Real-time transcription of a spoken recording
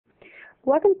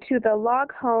Welcome to the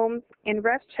Log Homes and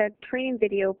REScheck training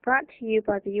video brought to you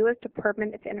by the U.S.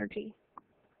 Department of Energy.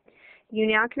 You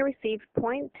now can receive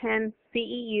 0.10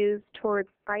 CEUs towards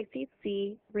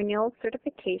ICC renewal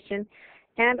certification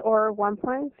and or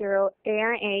 1.0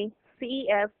 AIA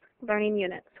CES learning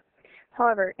units.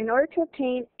 However, in order to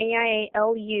obtain AIA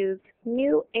LUs,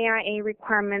 new AIA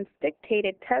requirements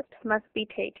dictated tests must be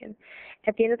taken.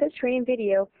 At the end of this training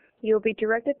video, you will be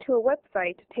directed to a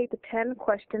website to take the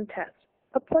 10-question test,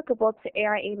 applicable to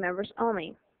AIA members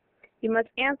only. You must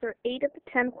answer 8 of the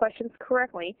 10 questions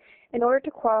correctly in order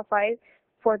to qualify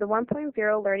for the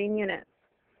 1.0 learning units.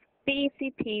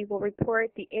 BECP will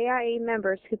report the AIA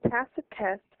members who pass the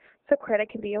test so credit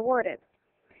can be awarded.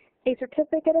 A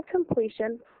certificate of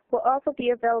completion will also be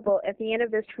available at the end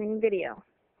of this training video.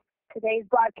 Today's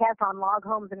broadcast on Log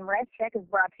Homes and REScheck is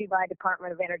brought to you by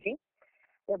Department of Energy.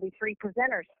 There will be 3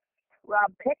 presenters.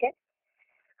 Rob Picket,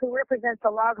 who represents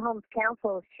the Log Homes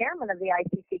Council as chairman of the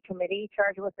ICC committee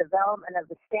charged with development of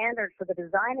the standards for the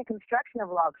design and construction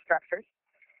of log structures.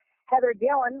 Heather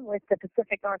Dillon with the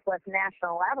Pacific Northwest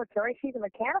National Laboratory. She's a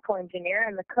mechanical engineer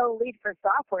and the co-lead for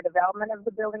software development of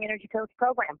the Building Energy Codes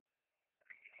program.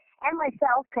 And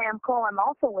myself, Pam Cole, I'm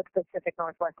also with Pacific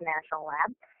Northwest National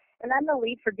Lab, and I'm the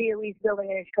lead for DOE's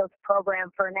Building Energy Codes program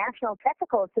for national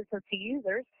technical assistance to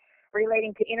users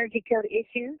relating to energy code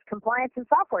issues, compliance, and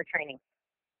software training.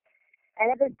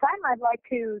 And at this time, I'd like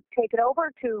to take it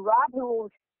over to Rob, who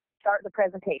will start the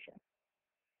presentation.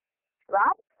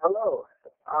 Rob? Hello.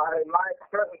 In my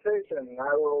presentation,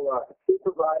 I will be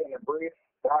providing a brief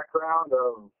background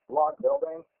of log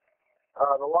building,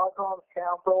 the Log Homes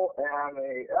Council, and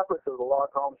the efforts of the Log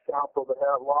Homes Council to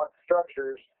have log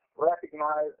structures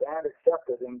recognized and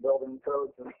accepted in building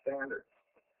codes and standards.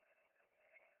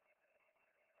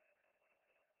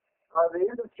 The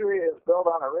industry is built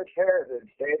on a rich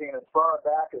heritage dating as far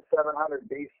back as 700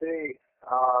 BC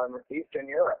in Eastern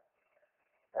Europe.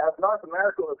 As North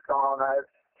America was colonized,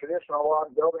 traditional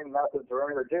log building methods were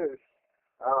introduced,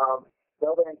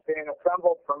 buildings being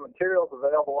assembled from materials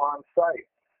available on site.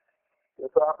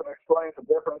 This often explains the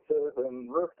differences in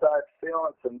roof types,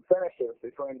 sealants, and finishes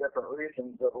between different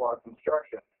regions of log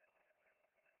construction.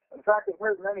 In fact, I've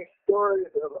heard many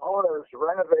stories of owners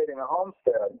renovating a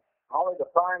homestead only to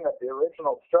find that the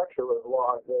original structure was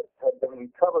log that had been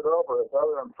covered over as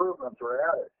other improvements were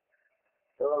added.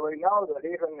 So we know that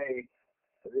even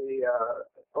the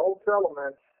old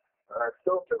settlements are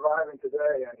still surviving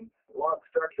today, and log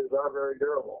structures are very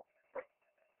durable.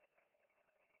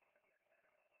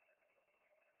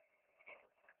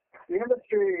 The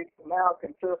industry now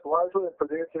consists largely of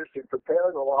producers who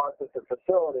prepare the logs at the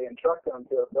facility and truck them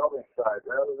to a building site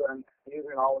rather than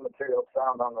using all the materials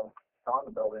found on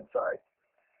the building site.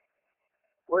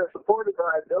 We're supported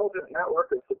by a diligent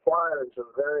network of suppliers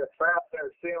of various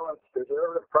fasteners, sealants,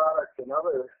 preservative products, and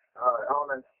other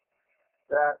elements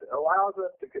that allows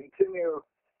us to continue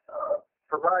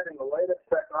providing the latest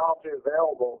technology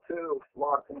available to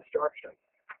log construction.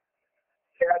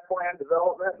 CAD plan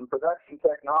development and production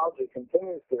technology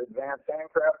continues to advance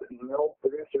handcrafted and milled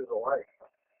producers alike.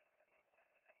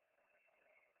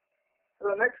 So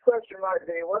the next question might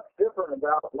be, what's different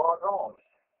about log homes?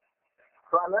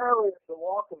 Primarily, it's the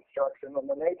wall construction and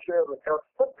the nature of the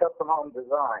custom home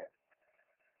design.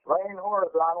 Laying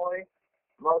horizontally,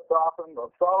 most often the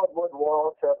solid wood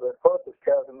walls have their closest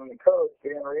cousin in the codes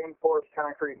being reinforced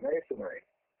concrete masonry.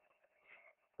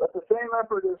 But the same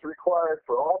effort is required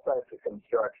for all types of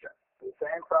construction. The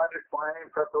same project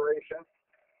planning, preparation,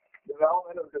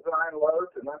 development of design loads,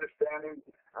 and understanding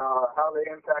how they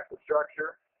impact the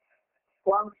structure.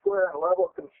 Plumb, square, and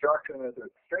level construction is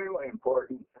extremely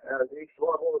important as each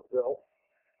level is built.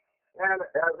 And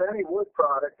as any wood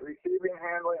product, receiving,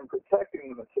 handling, and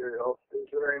protecting the materials is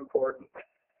very important.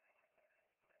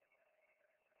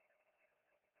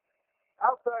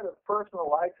 Outside of personal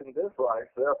likes and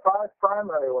dislikes, there are 5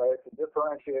 primary ways to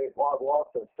differentiate log wall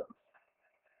systems.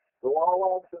 The wall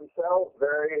logs themselves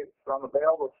vary from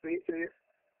available species,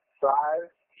 size,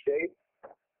 shape,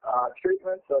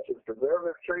 treatments such as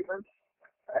preservative treatments,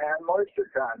 and moisture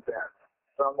content.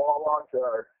 Some wall logs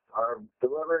are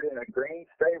delivered in a green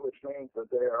state, which means that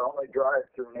they are only dried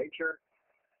through nature.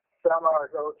 Some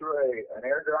go through an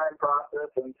air drying process,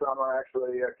 and some are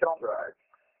actually kiln dried.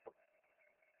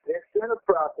 The extent of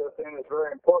processing is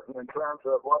very important in terms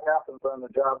of what happens on the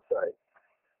job site.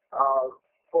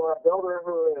 For a builder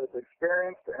who is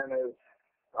experienced and is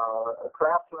a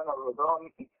craftsman of his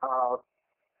own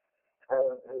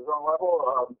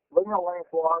level, linear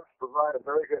length logs provide a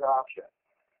very good option.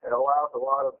 It allows a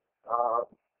lot of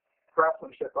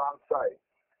craftsmanship on site.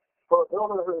 for a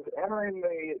builder who's entering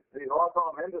the log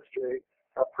home industry,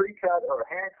 a pre-cut or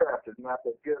handcrafted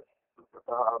method gives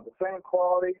the same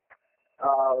quality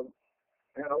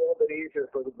and a little bit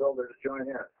easier for the builder to join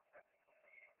in.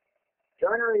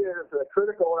 Joinery is a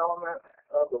critical element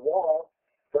of the wall,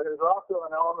 but is also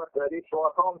an element that each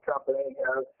log home company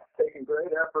has taken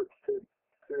great efforts to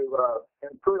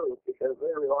improve because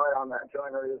they rely on that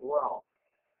joinery as well.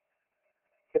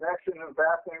 Connection and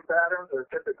fastening patterns are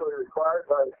typically required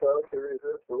by the code to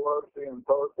resist the loads being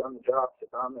imposed on the jobs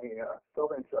on the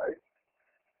building site.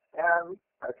 And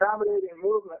accommodating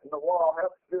movement in the wall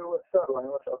has to do with settling,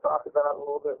 which I'll talk about a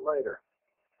little bit later.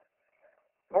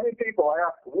 Many people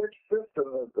ask which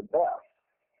system is the best,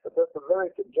 but that's a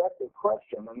very subjective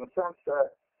question in the sense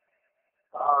that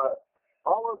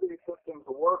all of these systems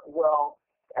work well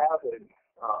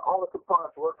all the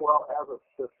components work well as a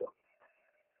system.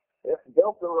 If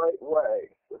built the right way,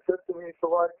 the system you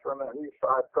select from at least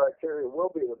 5 criteria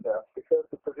will be the best because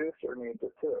the producer needs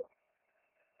it too.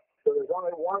 So there's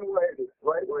only one right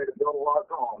way to build a log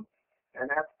home, and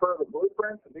that's per the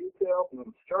blueprints, details, and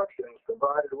instructions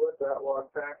provided with that log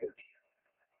package.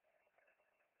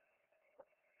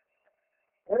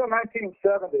 In the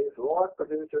 1970s, the log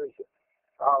producers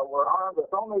were armed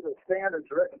with only the standards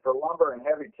written for lumber and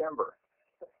heavy timber.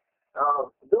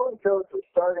 Building codes were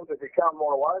starting to become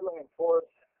more widely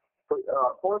enforced,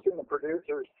 forcing the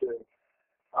producers to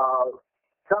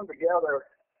come together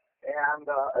and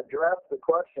address the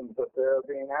questions that they're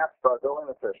being asked by building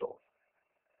officials.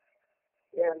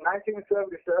 In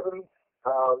 1977,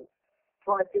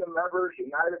 22 members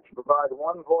united to provide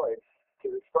one voice to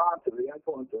respond to the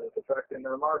influences affecting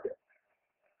their market.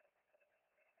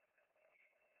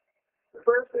 The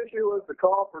first issue was the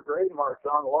call for grade marks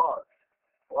on logs.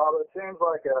 While it seems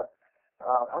like an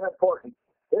unimportant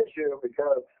issue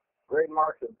because grade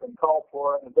marks have been called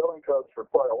for in the building codes for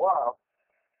quite a while,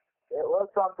 it was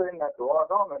something that the log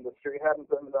home industry hadn't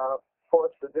been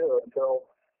forced to do until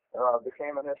it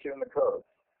became an issue in the codes.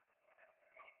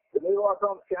 The new Log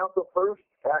Homes Council first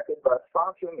acted by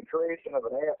sponsoring the creation of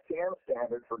an ASTM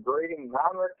standard for grading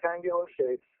non-rectangular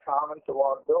shapes common to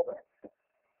log buildings.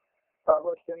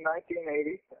 Published in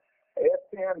 1980,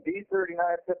 ASTM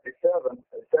D3957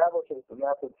 establishes the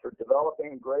methods for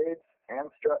developing grades and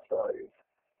stress values.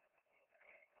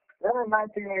 Then in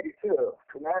 1982,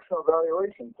 the National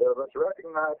Evaluation Service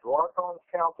recognized the Log Homes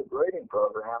Council Grading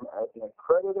Program as an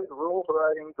accredited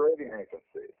rules-writing grading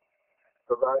agency,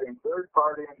 providing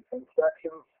third-party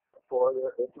inspections for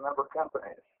its member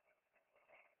companies.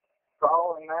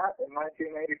 Following that, in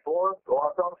 1984, the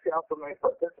Log Homes Council made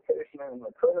participation in an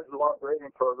accredited log grading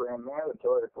program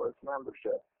mandatory for its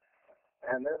membership,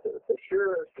 and this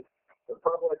assures the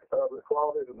public of the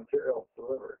quality of the materials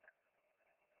delivered.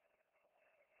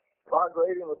 Log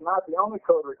grading was not the only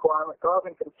code requirement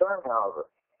causing concern, however.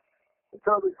 The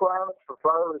code requirements for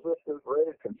fire-resistant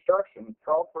rated construction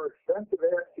called for extensive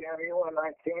ASTM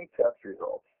E119 test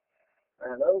results.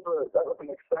 And that was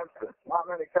an expense that not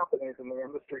many companies in the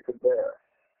industry could bear.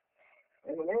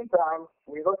 In the meantime,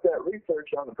 we looked at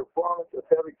research on the performance of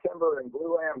heavy timber and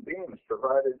glue lam beams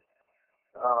provided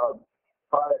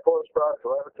by Forest Products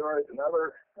Laboratories and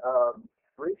other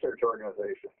research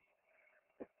organizations.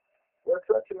 With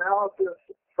such analysis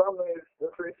from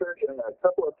this research and a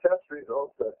couple of test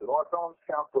results that the Log Homes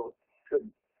Council could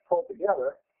pull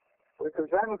together, we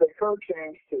presented a code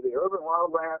change to the Urban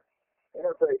Wildland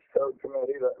Interface Code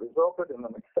Committee that resulted in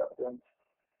an acceptance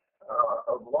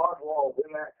of log walls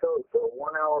in that code for a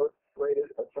 1-hour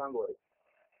rated assembly.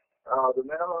 The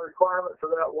minimum requirement for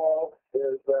that wall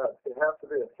is that it has to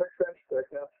be a 6-inch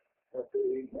thickness at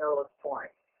the narrowest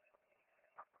point.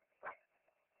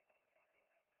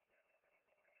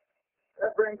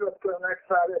 That brings us to the next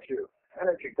hot issue,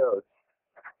 energy codes.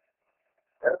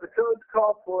 As the codes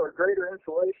called for greater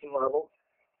insulation levels,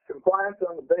 compliance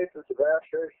on the basis of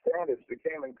ASHRAE standards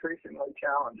became increasingly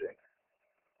challenging.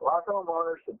 Log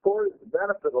homeowners supported the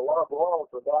benefit of log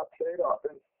walls without trade-off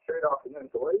in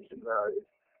insulation values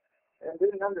and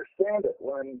didn't understand it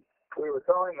when we were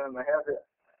telling them they had to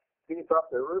beef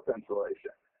up their roof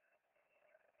insulation.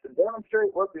 To demonstrate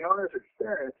what the owners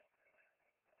experienced,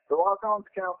 the Log Homes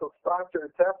Council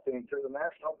sponsored testing through the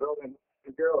National Building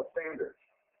Bureau Standards.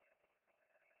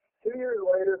 2 years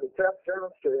later, the test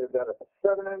demonstrated that a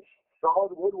 7-inch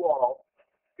solid wood wall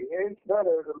behaves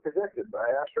better than predicted by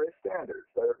ASHRAE standards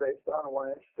that are based on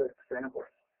 1-inch thick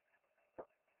samples.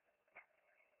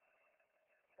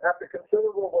 After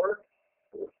considerable work,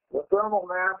 the thermal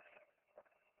mass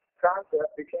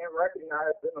concept became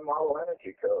recognized in the Model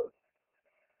Energy Code.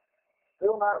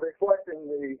 Still not reflecting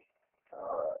the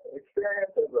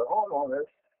experience of the homeowners,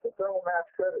 the thermal mass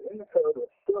credit in the code was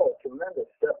still a tremendous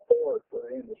step forward for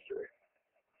the industry.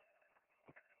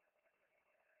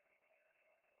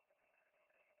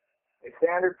 A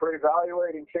standard for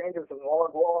evaluating changes in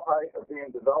log wall height are being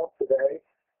developed today.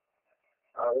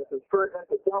 This is pertinent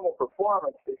to thermal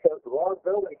performance because the log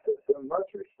building system must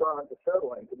respond to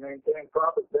settling to maintain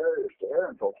proper barriers to air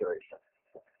infiltration.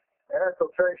 Air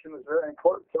infiltration is very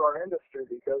important to our industry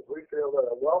because we feel that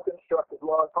a well-constructed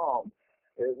log home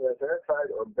is as airtight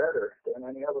or better than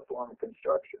any other form of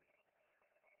construction.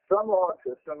 Some log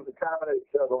systems accommodate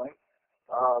settling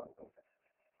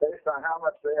based on how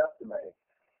much they estimate,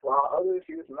 while others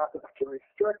use methods to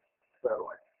restrict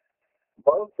settling.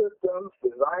 Both systems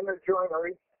design their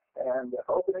joinery and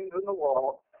openings in the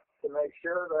wall to make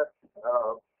sure that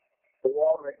the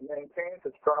wall maintains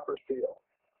its proper seal.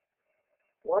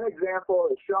 One example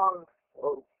is shown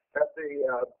at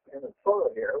in the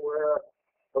photo here, where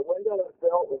the window is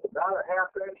built with about a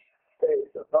half-inch space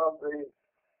above the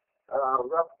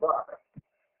rough butt.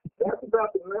 That's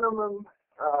about the minimum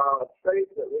space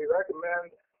that we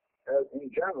recommend in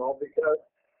general, because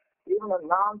even a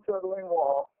non-settling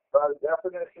wall, by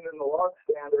definition in the log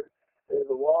standard, is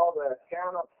a wall that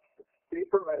cannot be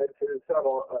permitted to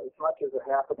settle as much as a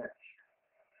half an inch.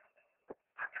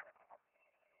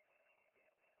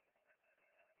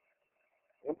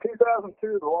 In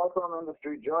 2002, the log home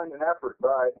industry joined an effort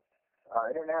by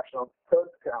International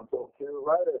Codes Council to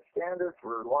write a standard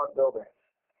for log buildings.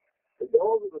 The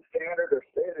goals of the standard are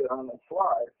stated on the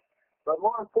slide, but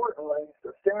more importantly,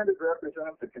 the standard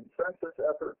represents a consensus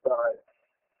effort by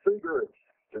three groups: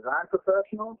 design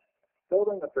professionals,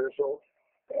 building officials,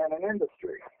 and an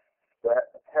industry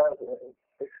that has an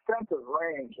extensive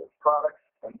range of products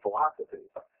and philosophies.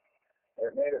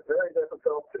 It made it very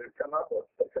difficult to come up with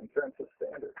a consensus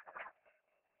standard.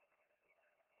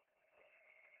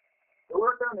 The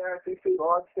work on the ICC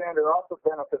log standard also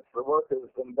benefits the work that has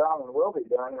been done and will be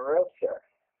done in REScheck.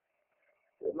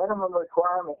 The minimum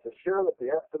requirements assure that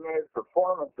the estimated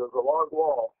performance of the log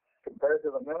wall compared to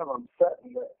the minimum set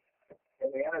in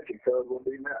the energy code will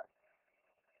be met.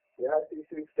 The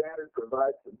ICC standard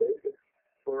provides the basics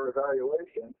for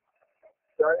evaluation,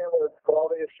 starting with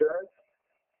quality assurance,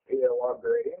 log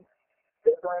grading,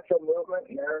 differential movement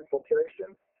and air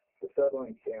infiltration, the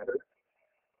settling standard,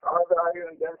 R value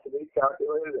and density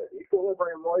calculated at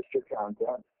equilibrium moisture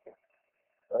content.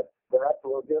 That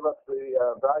will give us the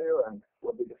value, and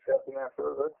we'll be discussing that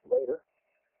further later.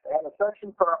 And the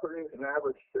section properties and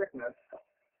average thickness,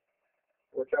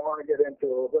 which I want to get into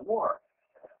a little bit more.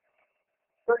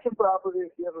 Section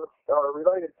properties are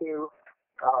related to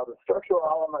the structural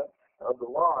element of the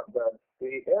log, but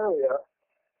the area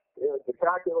is the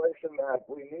calculation that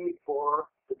we need for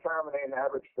determining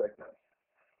average thickness.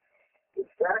 The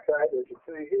stack height, as you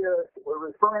see here, we're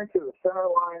referring to the center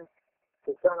line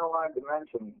to center line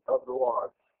dimension of the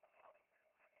logs.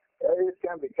 Areas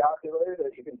can be calculated,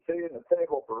 as you can see in the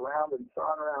table, for round and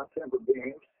sawn-around timber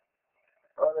beams,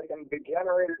 or they can be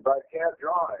generated by CAD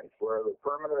drawings where the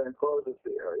perimeter encloses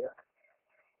the area,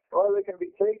 or they can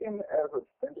be taken as a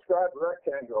inscribed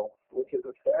rectangle, which is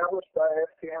established by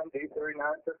STM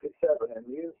D3957 and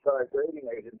used by grading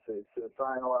agencies to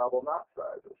assign allowable knot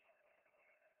sizes.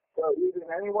 So using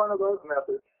any one of those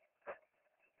methods,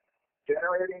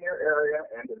 generating your area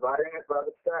and dividing it by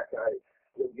the stack height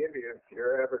will give you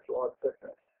your average log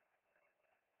thickness.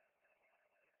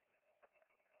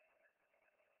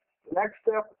 The next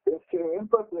step is to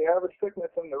input the average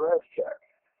thickness in the REScheck.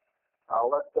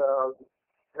 I'll let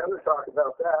Heather talk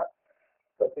about that.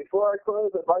 But before I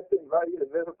close, I'd like to invite you to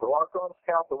visit the Log Homes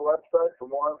Council website for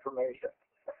more information.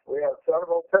 We have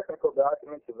several technical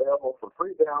documents available for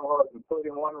free download,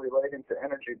 including one relating to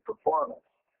energy performance.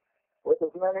 With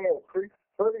as many as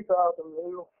 30,000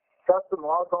 new custom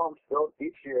log homes built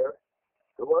each year,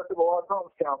 the work of the Log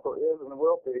Homes Council is and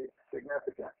will be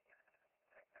significant.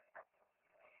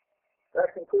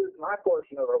 That concludes my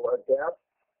portion of our webcast.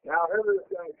 Now Heather is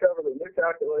going to cover the new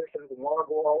calculations in log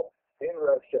wall in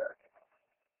REScheck.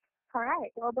 All right.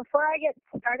 Well, before I get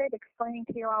started explaining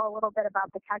to you all a little bit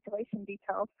about the calculation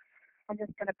details, I'm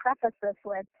just going to preface this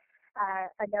with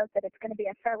a note that it's going to be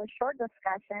a fairly short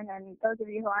discussion, and those of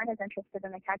you who aren't as interested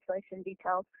in the calculation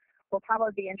details will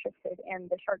probably be interested in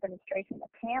the short demonstration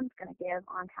that Pam's going to give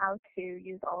on how to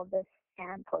use all of this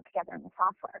and pull it together in the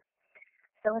software.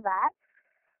 So with that,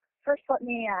 first let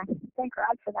me thank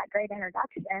Rod for that great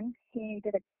introduction. He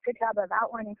did a good job of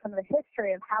outlining some of the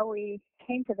history of how we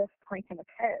came to this point in the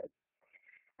code.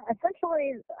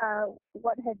 Essentially,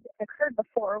 what had occurred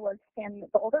before was in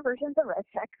the older versions of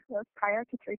REScheck, those prior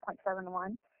to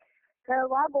 3.71, the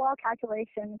log wall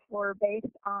calculations were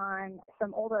based on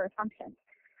some older assumptions.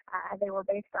 They were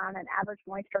based on an average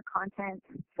moisture content,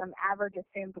 some average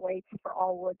assumed weights for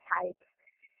all wood types,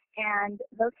 and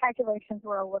those calculations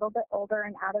were a little bit older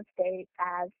and out of date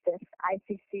as this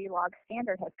ICC log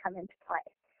standard has come into play.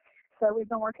 So we've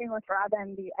been working with Rob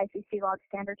and the ICC log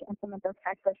standard to implement those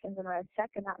calculations in REScheck,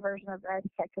 and that version of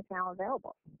REScheck is now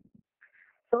available.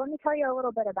 So let me tell you a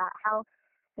little bit about how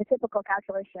the typical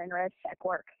calculation in REScheck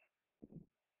works.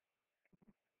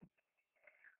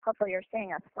 Hopefully you're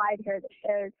seeing a slide here that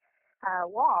shows a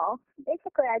wall.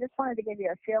 Basically, I just wanted to give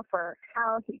you a feel for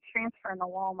how heat transfer in the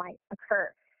wall might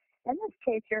occur. In this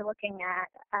case, you're looking at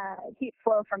heat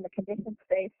flow from the conditioned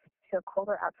space to a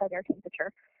colder outside air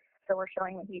temperature. So we're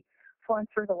showing the heat flowing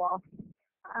through the wall.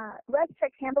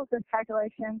 REScheck handles this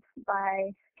calculation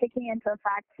by taking into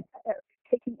account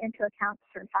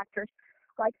certain factors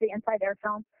like the inside air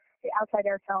film, the outside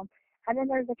air film, and then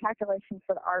there's a calculation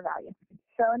for the R value.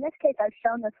 So in this case, I've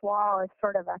shown this wall as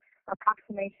sort of an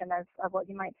approximation of what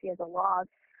you might see as a log.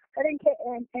 But in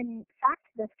fact,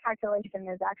 this calculation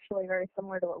is actually very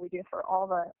similar to what we do for all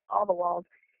the walls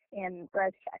in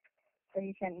REScheck. So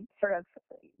you can sort of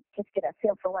just get a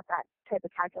feel for what that type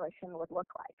of calculation would look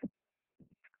like.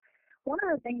 One of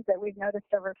the things that we've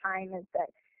noticed over time is that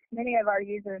many of our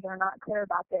users are not clear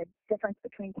about the difference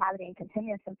between cavity and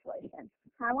continuous insulation.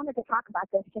 I wanted to talk about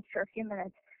this just for a few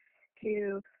minutes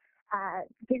to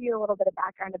give you a little bit of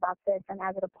background about this and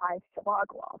as it applies to log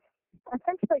walls.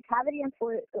 Essentially, cavity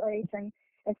insulation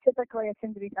is typically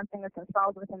assumed to be something that's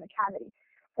installed within the cavity.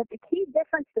 But the key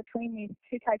difference between these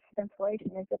two types of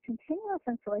insulation is that continuous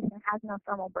insulation has no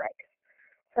thermal breaks.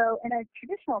 So in a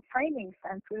traditional framing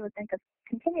sense, we would think of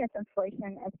continuous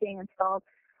insulation as being installed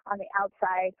on the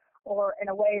outside or in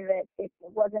a way that it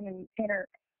wasn't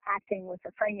interacting with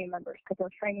the framing members, because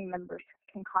those framing members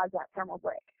can cause that thermal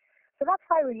break. So that's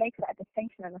why we make that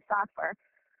distinction in the software.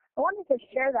 I wanted to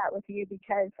share that with you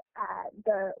because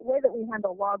the way that we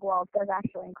handle log walls does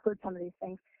actually include some of these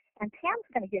things. And Pam's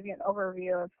going to give you an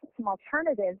overview of some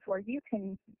alternatives where you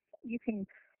can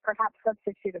perhaps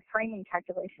substitute a framing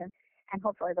calculation, and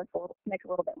hopefully this will make a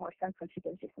little bit more sense when she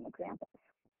gives you some examples.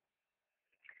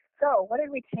 So what did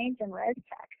we change in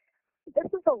REScheck? This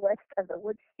is a list of the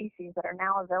wood species that are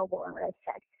now available in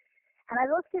REScheck. And I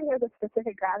listed here the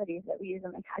specific gravities that we use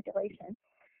in the calculation.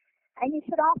 And you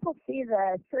should also see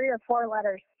the 3 or 4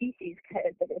 letter species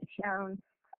code that is shown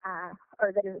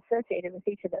or that is associated with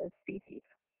each of those species.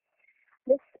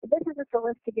 This is just a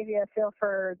list to give you a feel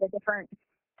for the different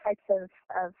types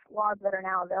of logs that are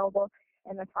now available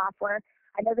in the software.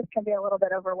 I know this can be a little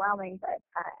bit overwhelming, but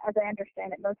as I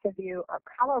understand it, most of you are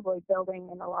probably building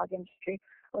in the log industry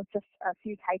with just a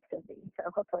few types of these, so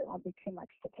hopefully it won't be too much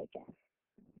to take in.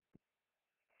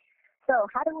 So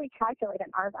how do we calculate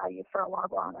an R value for a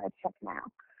log wall in REScheck now?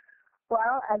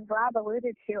 Well, as Rob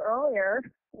alluded to earlier,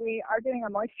 we are doing a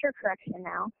moisture correction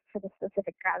now for the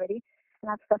specific gravity,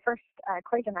 and that's the first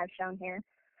equation I've shown here.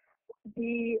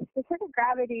 The specific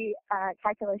gravity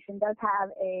calculation does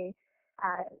have a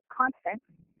constant.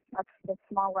 That's the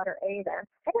small letter A there.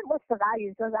 I didn't list the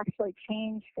values. Those actually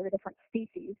change for the different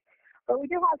species. But we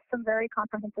do have some very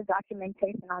comprehensive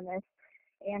documentation on this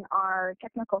in our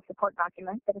technical support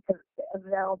document that is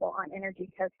available on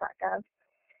energycodes.gov.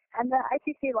 And the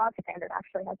ICC log standard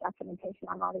actually has documentation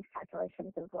on all these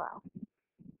calculations as well.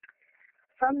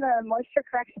 From the moisture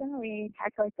correction, we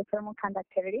calculate the thermal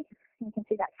conductivity. You can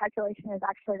see that calculation is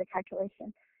actually the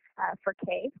calculation for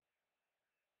K.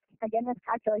 Again, this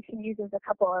calculation uses a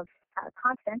couple of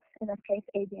constants, in this case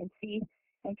A, B, and C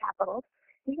in capitals.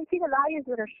 You can see the values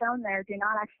that are shown there do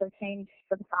not actually change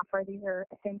for the software. These are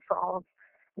assumed for all of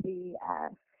the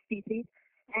species,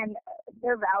 and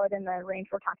they're valid in the range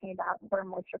we're talking about where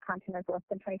moisture content is less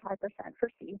than 25%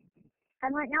 for C.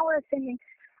 And right now we're assuming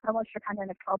a moisture content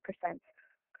of 12%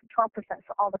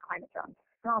 for all the climate zones.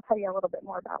 And I'll tell you a little bit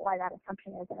more about why that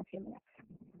assumption is in a few minutes.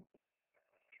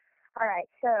 All right,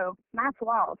 so mass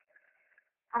walls.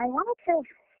 I wanted to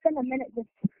spend a minute just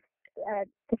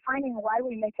defining why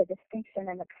we make a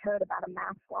distinction in the code about a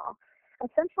mass wall.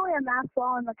 Essentially, a mass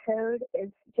wall in the code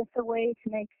is just a way to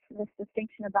make this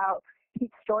distinction about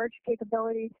heat storage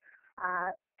capabilities.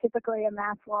 Typically, a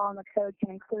mass wall in the code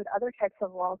can include other types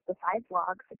of walls besides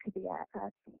logs. It could be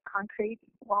a concrete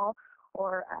wall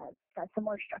or a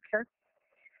similar structure.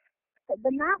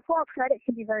 The mass wall credit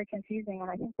can be very confusing, and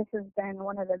I think this has been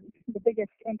one of the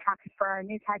biggest impacts for our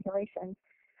new calculations.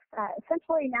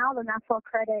 Essentially, now the mass wall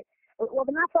credit,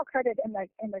 the mass wall credit in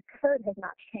the code has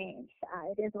not changed.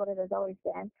 It is what it has always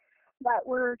been, but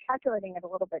we're calculating it a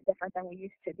little bit different than we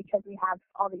used to because we have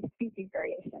all these species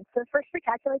variations. So first, we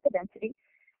calculate the density,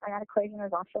 and that equation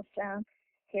is also shown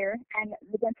here, and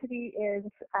the density is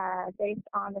based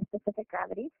on the specific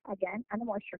gravity, again, and the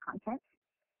moisture content.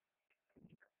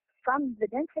 From the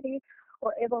density,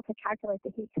 we're able to calculate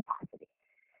the heat capacity.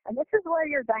 And this is where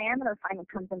your diameter finding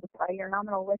comes into play, your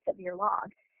nominal width of your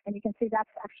log. And you can see that's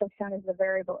actually shown as the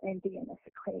variable ND in this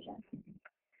equation.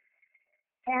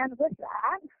 And with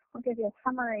that, I'll give you a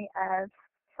summary of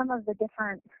some of the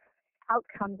different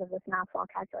outcomes of this mass wall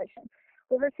calculation.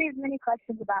 We've received many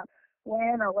questions about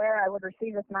when or where I would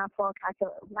receive this mass wall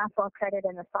credit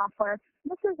in the software.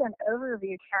 This is an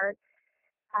overview chart.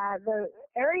 The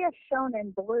areas shown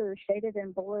in blue, shaded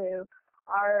in blue,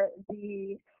 are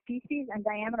the species and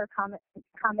diameter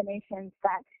combinations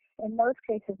that in most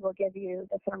cases will give you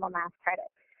the thermal mass credit.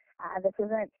 This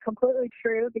isn't completely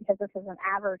true because this is an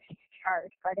average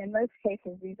chart, but in most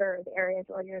cases these are the areas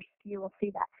where you will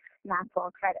see that mass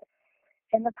wall credit.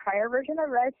 In the prior version of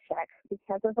REScheck,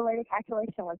 because of the way the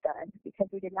calculation was done, because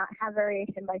we did not have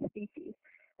variation by species,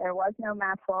 there was no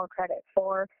mass wall credit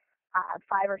for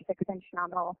 5 or 6 inch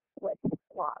nominal width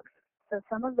logs. So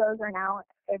some of those are now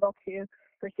able to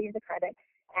receive the credit,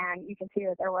 and you can see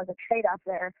that there was a trade-off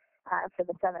there for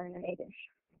the 7 and 8 inch.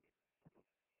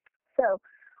 So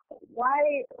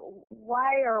why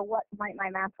or what might my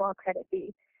mass wall credit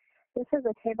be? This is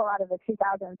a table out of the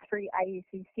 2003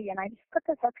 IUCC, and I just put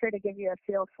this up here to give you a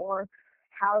feel for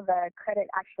how the credit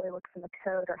actually looks in the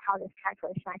code, or how this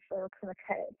calculation actually looks in the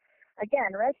code.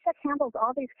 Again, REScheck handles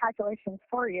all these calculations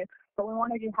for you, but we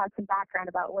wanted you to have some background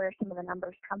about where some of the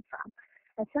numbers come from.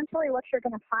 Essentially, what you're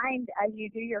going to find as you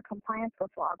do your compliance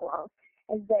with log walls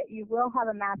is that you will have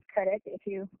a mass credit if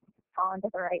you fall into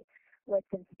the right width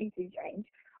and species range,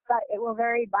 but it will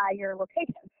vary by your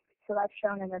location. So that's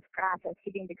shown in this graph as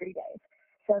heating degree days.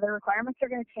 So the requirements are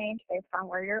going to change based on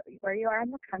where you are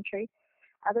in the country.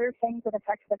 Other things that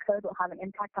affect the code will have an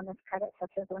impact on this credit,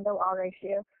 such as window wall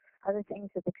ratio, other things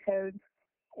that the code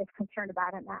is concerned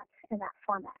about in that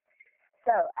format.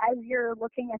 So as you're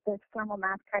looking at this thermal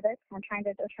mass credit and trying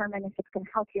to determine if it's going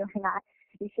to help you or not,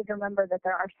 you should remember that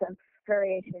there are some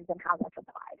variations in how that's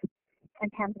applied.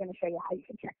 And Pam's going to show you how you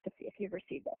can check to see if you've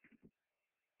received it.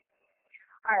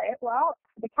 All right, well,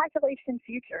 the calculation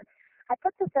future. I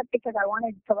put this up because I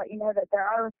wanted to let you know that there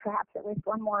are perhaps at least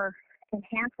one more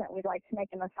enhancement we'd like to make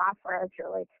in the software as it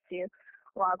relates to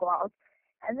log walls.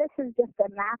 And this is just a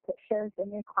map that shows the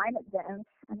new climate zones.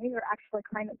 And these are actually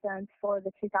climate zones for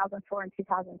the 2004 and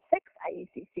 2006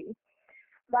 IUCC.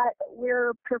 But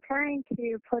we're preparing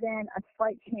to put in a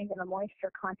slight change in the moisture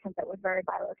content that would vary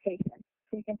by location.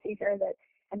 So you can see here that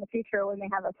in the future we may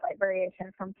have a slight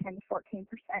variation from 10 to 14%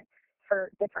 for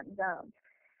different zones.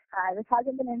 This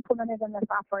hasn't been implemented in the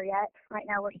software yet. Right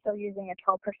now we're still using a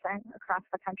 12% across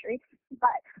the country.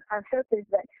 But our hope is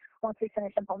that once we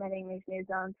finish implementing these new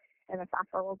zones in the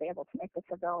software, we'll be able to make this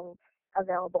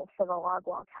available for the log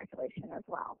wall calculation as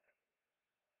well.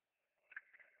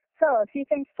 So a few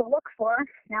things to look for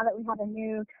now that we have a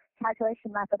new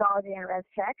calculation methodology in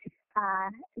REScheck.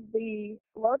 The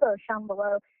logo shown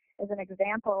below is an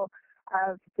example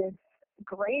of this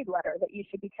grade letter that you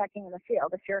should be checking in the field.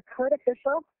 If you're a code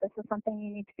official, this is something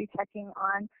you need to be checking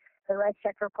on the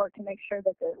REScheck report to make sure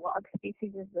that the log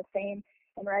species is the same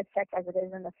in REScheck as it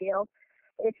is in the field.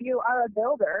 If you are a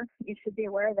builder, you should be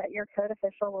aware that your code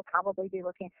official will probably be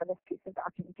looking for this piece of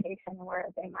documentation where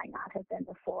they might not have been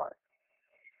before.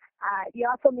 You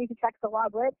also need to check the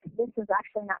log width. This is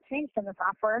actually not changed in the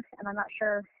software, and I'm not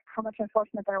sure how much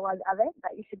enforcement there was of it,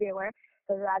 but you should be aware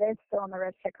that that is still in the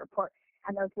REScheck report,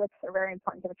 and those widths are very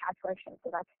important to the calculation,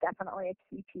 so that's definitely a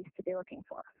key piece to be looking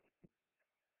for.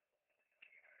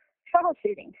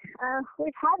 Troubleshooting.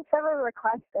 We've had several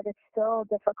requests that it's still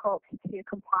difficult to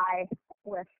comply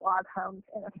with log homes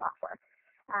in the software.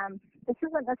 This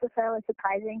isn't necessarily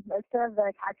surprising. Most of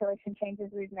the calculation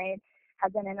changes we've made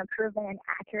have been an improvement in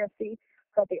accuracy,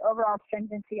 but the overall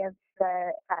stringency of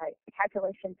the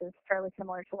calculations is fairly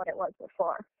similar to what it was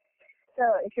before. So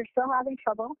if you're still having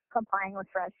trouble complying with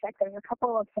REScheck, there's a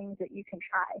couple of things that you can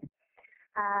try.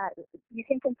 You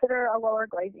can consider a lower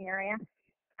glazing area,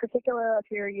 particularly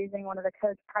if you're using one of the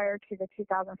codes prior to the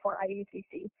 2004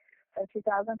 IUCC, so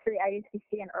 2003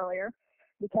 IUCC and earlier.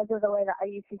 Because of the way the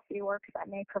IUCC works, that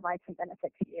may provide some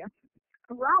benefit to you.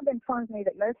 Rob informs me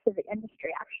that most of the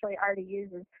industry actually already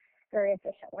uses very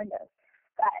efficient windows.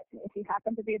 But if you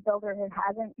happen to be a builder who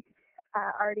hasn't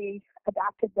already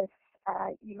adopted this,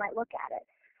 you might look at it.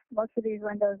 Most of these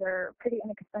windows are pretty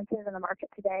inexpensive in the market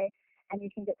today, and you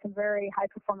can get some very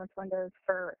high-performance windows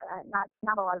for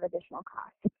not a lot of additional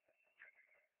cost.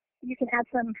 You can add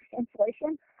some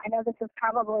insulation. I know this is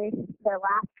probably the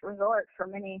last resort for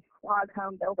many log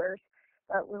home builders,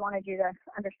 but we wanted you to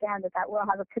understand that that will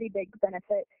have a pretty big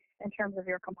benefit in terms of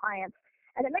your compliance.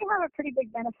 And it may have a pretty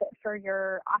big benefit for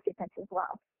your occupants as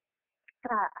well.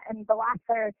 And the last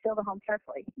there is seal the home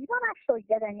carefully. You don't actually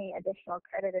get any additional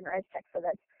credit in REScheck for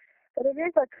this, but it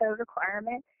is a code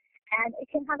requirement, and it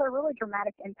can have a really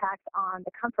dramatic impact on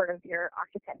the comfort of your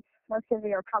occupants. Most of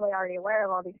you are probably already aware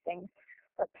of all these things,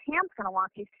 but Pam's going to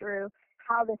walk you through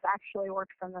how this actually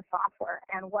works in the software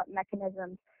and what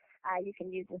mechanisms you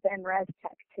can use within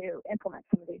REScheck to implement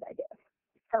some of these ideas.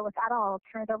 So with that, I'll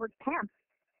turn it over to Pam.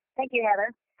 Thank you,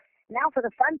 Heather. Now for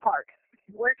the fun part.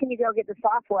 Where can you go get the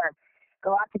software?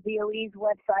 Go out to DOE's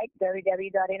website,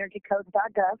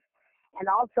 www.energycodes.gov, and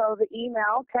also the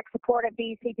email,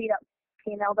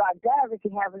 techsupport@becp.pnl.gov if you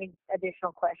have any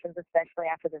additional questions, especially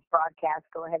after this broadcast.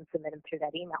 Go ahead and submit them through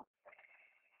that email.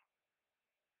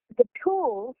 The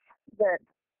tools that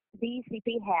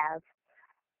BECP has,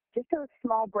 just a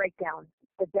small breakdown.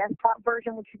 The desktop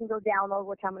version, which you can go download,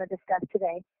 which I'm going to discuss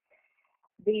today.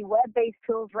 The web-based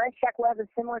tools, REScheck Web is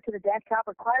similar to the desktop,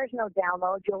 requires no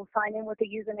download. You'll sign in with a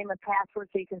username and password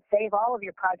so you can save all of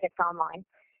your projects online.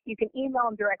 You can email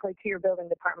them directly to your building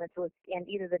departments in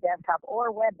either the desktop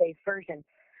or web-based version.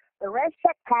 The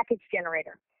REScheck package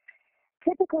generator.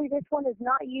 Typically, this one is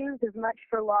not used as much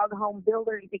for log home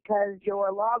builders because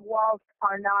your log walls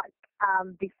are not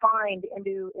defined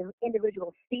into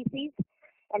individual species,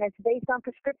 and it's based on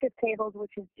prescriptive tables,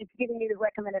 which is it's giving you the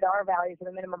recommended R values and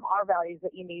the minimum R values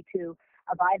that you need to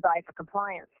abide by for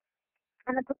compliance.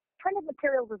 And the printed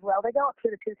materials as well, they go up to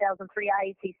the 2003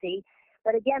 IECC,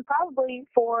 but again, probably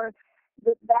for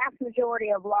the vast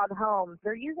majority of log homes,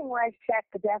 they're using REScheck,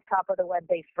 the desktop or the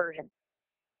web-based version.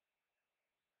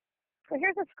 So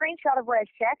here's a screenshot of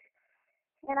REScheck.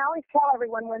 And I always tell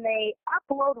everyone when they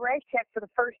upload REScheck for the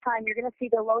first time, you're going to see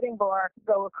the loading bar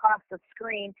go across the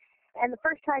screen. And the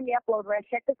first time you upload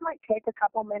REScheck, this might take a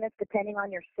couple minutes depending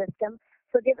on your system.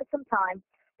 So give it some time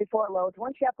before it loads.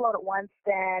 Once you upload it once,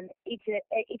 then each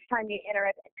time you enter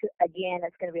it again,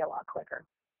 it's going to be a lot quicker.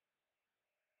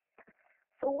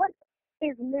 So what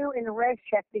is new in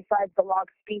REScheck besides the log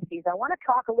species? I want to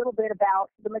talk a little bit about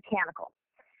the mechanical.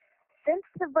 Since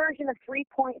the version of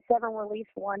 3.7 release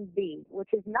 1B,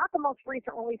 which is not the most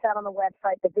recent release out on the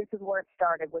website, but this is where it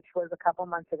started, which was a couple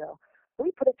months ago,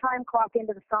 we put a time clock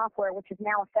into the software, which is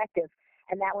now effective,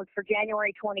 and that was for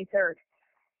January 23rd.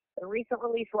 The recent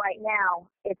release right now,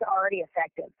 it's already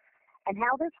effective. And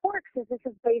how this works is this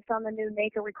is based on the new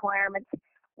NACA requirements,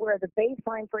 where the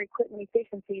baseline for equipment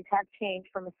efficiencies have changed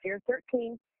from a SEER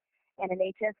 13 and an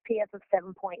HSPF of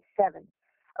 7.7.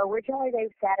 Originally, they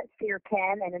sat at SEER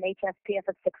 10 and an HSPF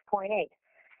of 6.8.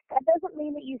 That doesn't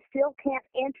mean that you still can't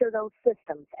enter those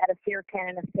systems at a SEER 10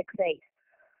 and a 6.8,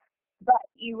 but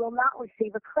you will not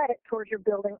receive a credit towards your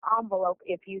building envelope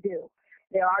if you do.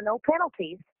 There are no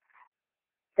penalties.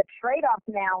 The trade-off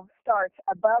now starts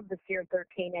above the SEER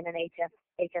 13 and an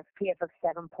HSPF of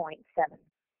 7.7.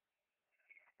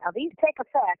 Now, these take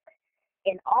effect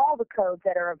in all the codes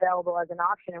that are available as an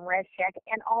option in REScheck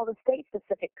and all the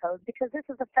state-specific codes, because this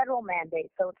is a federal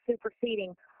mandate, so it's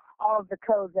superseding all of the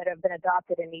codes that have been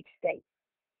adopted in each state.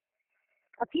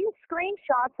 A few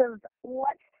screenshots of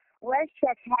what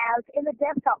REScheck has in the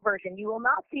desktop version. You will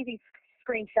not see these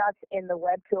screenshots in the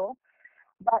web tool,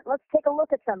 but let's take a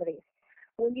look at some of these.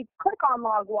 When you click on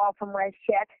Log Wall from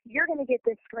REScheck, you're going to get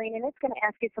this screen, and it's going to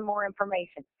ask you some more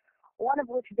information. One of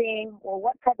which being, well,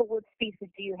 what type of wood species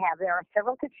do you have? There are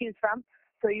several to choose from,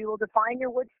 so you will define your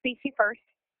wood species first.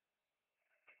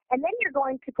 And then you're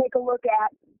going to take a look at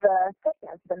the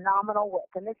thickness, the nominal width,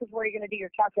 and this is where you're going to do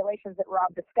your calculations that Rob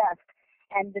discussed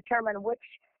and determine which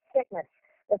thickness.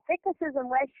 The thicknesses in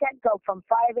REScheck go from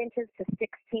 5 inches to 16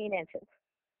 inches.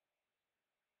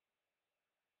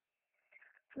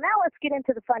 So now let's get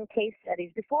into the fun case studies.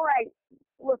 Before I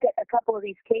look at a couple of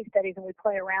these case studies and we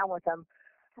play around with them,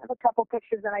 I have a couple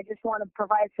pictures, and I just want to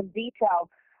provide some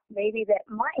detail maybe that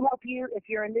might help you if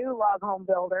you're a new log home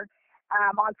builder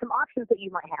on some options that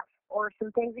you might have or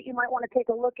some things that you might want to take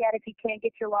a look at if you can't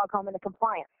get your log home into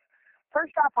compliance.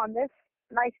 First off, on this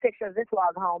nice picture of this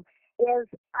log home is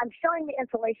I'm showing the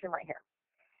insulation right here.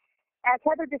 As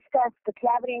Heather discussed, the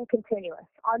cavity and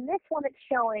continuous. On this one, it's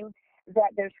showing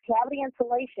that there's cavity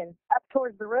insulation up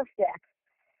towards the roof deck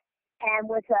and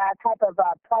with a type of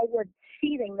plywood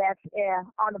sheathing that's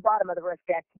on the bottom of the roof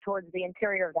deck towards the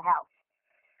interior of the house.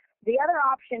 The other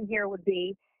option here would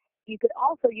be you could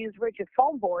also use rigid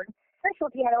foam board, especially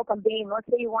if you had open beam. Let's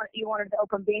say you wanted the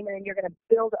open beam and then you're going to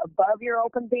build above your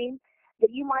open beam,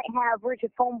 that you might have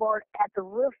rigid foam board at the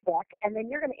roof deck, and then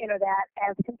you're going to enter that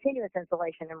as continuous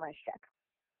insulation in REScheck.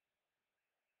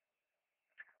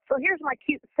 So here's my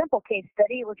cute, simple case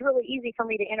study. It was really easy for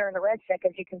me to enter in the REScheck,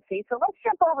 as you can see. So let's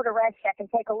jump over to REScheck and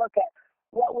take a look at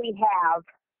what we have.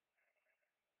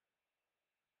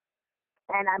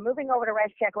 And I'm moving over to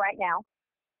REScheck right now.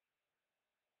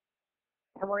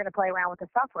 And we're going to play around with the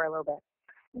software a little bit.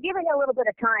 I'm giving it a little bit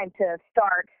of time to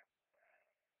start.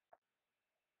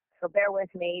 So bear with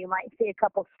me. You might see a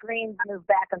couple screens move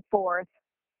back and forth.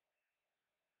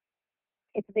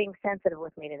 It's being sensitive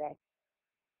with me today.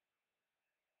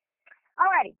 All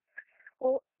righty.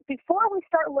 Well, before we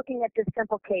start looking at this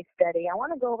simple case study, I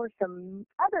want to go over some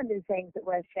other new things that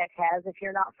REScheck has if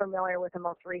you're not familiar with the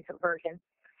most recent version.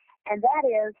 And that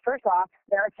is, first off,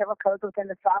 there are several codes within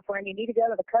the software, and you need to go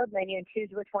to the code menu and choose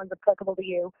which one's applicable to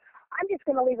you. I'm just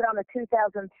going to leave it on the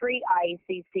 2003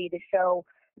 IECC to show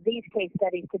these case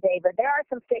studies today, but there are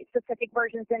some state-specific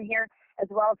versions in here, as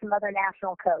well as some other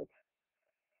national codes.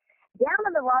 Down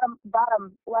in the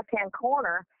bottom left-hand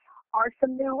corner are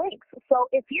some new links. So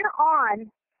if you're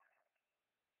on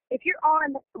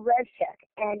REScheck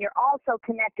and you're also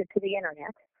connected to the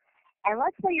internet, and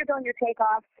let's say you're doing your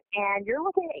takeoffs and you're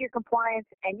looking at your compliance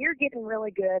and you're getting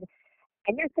really good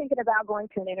and you're thinking about going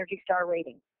to an Energy Star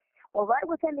rating. Well, right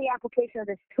within the application of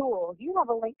this tool, you have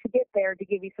a link to get there to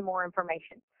give you some more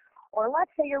information. Or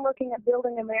let's say you're looking at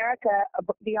building America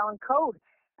beyond code,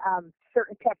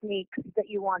 certain techniques that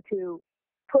you want to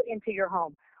put into your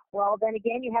home. Well, then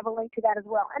again, you have a link to that as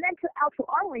well. And then out to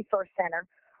our resource center,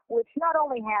 which not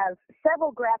only has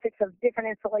several graphics of different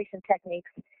installation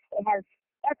techniques, it has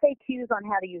FAQs on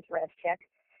how to use REScheck.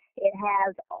 It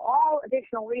has all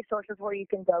additional resources where you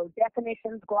can go,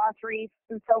 definitions, glossaries,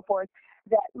 and so forth,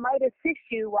 that might assist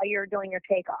you while you're doing your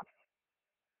takeoffs.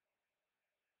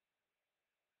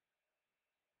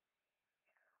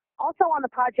 Also on the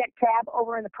project tab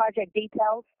over in the project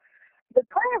details, the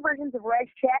prior versions of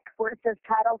REScheck, where it says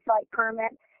title, site,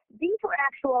 permit, these were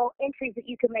actual entries that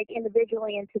you could make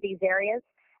individually into these areas.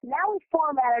 Now we've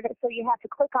formatted it so you have to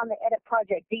click on the edit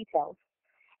project details.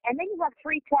 And then you have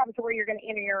three tabs where you're going to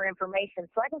enter your information.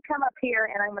 So I can come up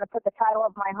here and I'm going to put the title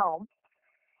of my home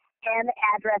and the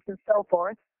address and so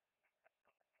forth.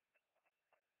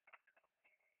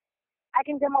 I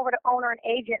can come over to owner and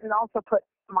agent and also put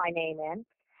my name in.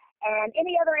 And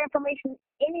any other information,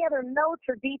 any other notes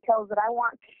or details that I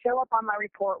want to show up on my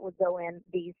report would go in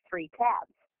these three tabs.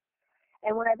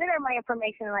 And when I enter my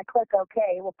information and I click OK,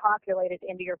 it will populate it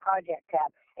into your project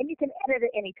tab. And you can edit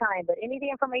it any time, but any of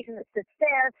the information that sits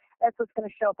there, that's what's going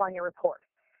to show up on your report.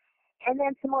 And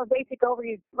then some more basic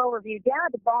overview down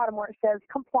at the bottom where it says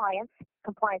compliance.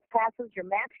 Compliance passes, your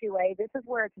max UA. This is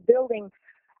where it's building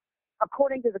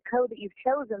according to the code that you've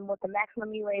chosen what the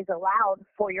maximum UA is allowed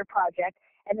for your project.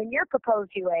 And then your proposed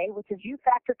UA, which is U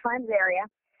factor times area.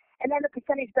 And then the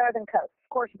percentage better than code. Of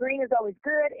course, green is always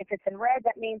good. If it's in red,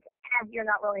 that means you're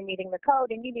not really meeting the code,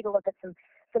 and you need to look at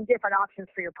some different options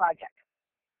for your project.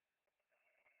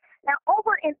 Now,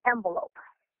 over in envelope,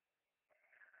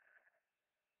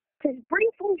 to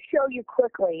briefly show you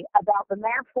quickly about the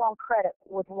mass wall credit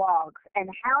with logs and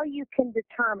how you can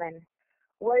determine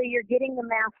whether you're getting the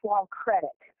mass wall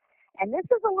credit. And this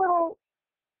is a little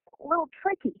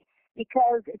tricky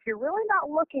because if you're really not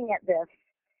looking at this,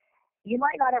 you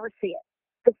might not ever see it.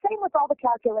 The same with all the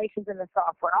calculations in the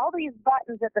software. All these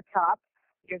buttons at the top,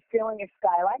 your ceiling, your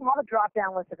skylight, have a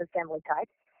drop-down list of assembly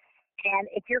types. And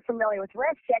if you're familiar with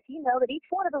REScheck, you know that each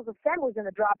one of those assemblies in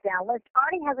the drop-down list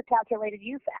already has a calculated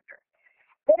U factor.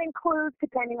 That includes,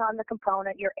 depending on the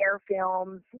component, your air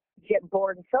films, jip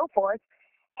board, and so forth.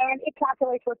 And it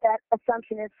calculates what that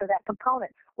assumption is for that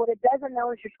component. What it doesn't know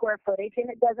is your square footage,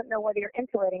 and it doesn't know whether you're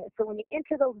insulating it. So when you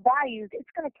enter those values, it's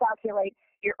going to calculate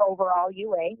your overall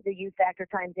UA, the U factor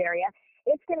times area.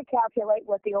 It's going to calculate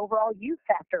what the overall U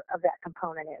factor of that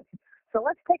component is. So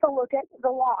let's take a look at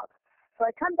the log. So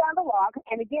I come down to log,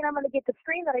 and again, I'm going to get the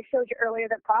screen that I showed you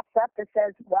earlier that pops up that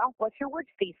says, well, what's your wood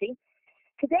species?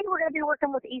 Today we're going to be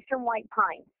working with Eastern White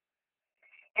Pine.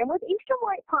 And with Eastern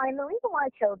White Pine, the reason why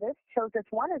I chose this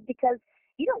one is because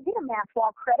you don't get a mass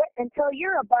wall credit until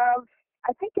you're above,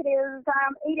 I think it is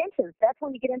 8 inches. That's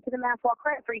when you get into the mass wall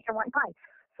credit for Eastern White Pine.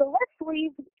 So let's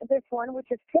leave this one,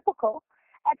 which is typical,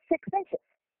 at 6 inches.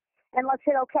 And let's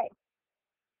hit OK.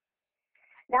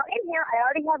 Now in here, I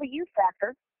already have a U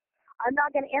factor. I'm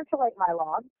not going to insulate my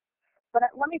log, but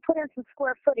let me put in some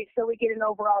square footage so we get an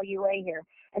overall UA here.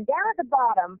 And down at the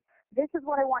bottom, this is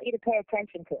what I want you to pay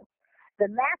attention to. The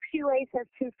max UA says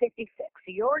 256.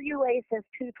 Your UA says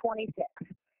 226.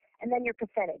 And then your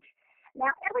percentage. Now,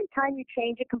 every time you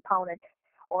change a component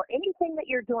or anything that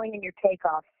you're doing in your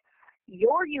takeoffs,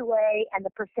 your UA and the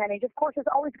percentage, of course, is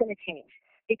always going to change.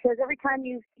 Because every time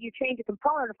you change a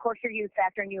component, of course, your U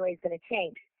factor and UA is going to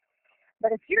change.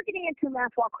 But if you're getting into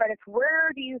mass wall credits,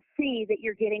 where do you see that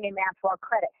you're getting a mass wall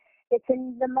credit? It's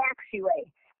in the max UA,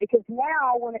 because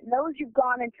now when it knows you've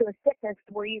gone into a thickness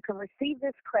where you can receive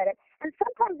this credit, and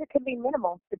sometimes it can be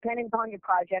minimal depending upon your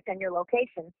project and your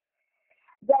location,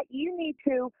 that you need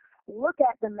to look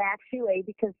at the max UA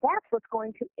because that's what's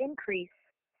going to increase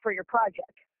for your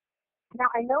project. Now,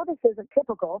 I know this isn't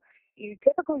typical. You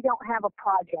typically don't have a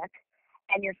project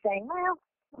and you're saying, well,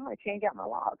 I'm going to change out my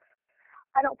logs.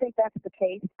 I don't think that's the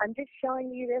case. I'm just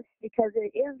showing you this because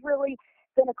it is really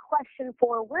been a question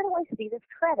for where do I see this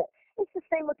credit? It's the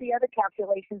same with the other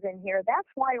calculations in here. That's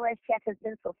why REScheck has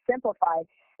been so simplified,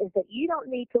 is that you don't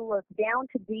need to look down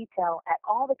to detail at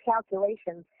all the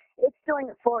calculations. It's doing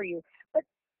it for you. But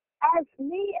as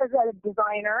me as a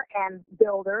designer and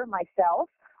builder myself,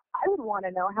 I would want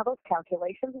to know how those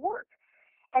calculations work.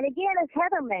 And again, as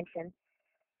Heather mentioned,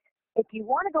 if you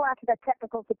want to go out to that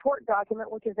technical support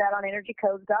document, which is out on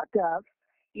energycodes.gov,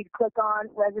 you'd click on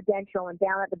residential, and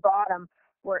down at the bottom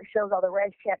where it shows all the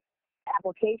REScheck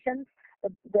applications,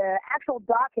 the actual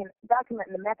document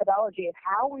and the methodology of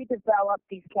how we develop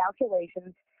these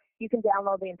calculations, you can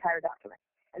download the entire document.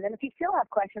 And then if you still have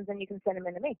questions, then you can send them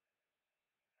in to me.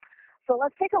 So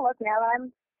let's take a look. Now that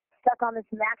I'm stuck on this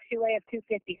max UA of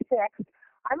 256,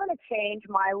 I'm going to change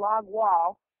my log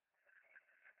wall.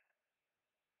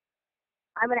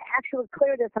 I'm going to actually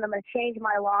clear this, and I'm going to change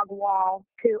my log wall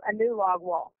to a new log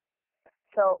wall.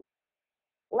 So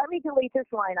let me delete this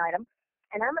line item,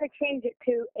 and I'm going to change it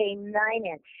to a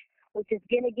 9-inch, which is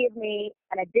going to give me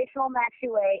an additional max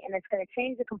UA, and it's going to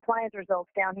change the compliance results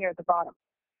down here at the bottom.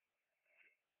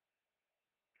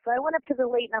 So I went up to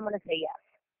delete, and I'm going to say yes.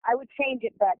 I would change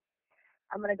it, but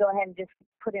I'm going to go ahead and just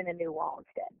put in a new wall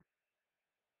instead.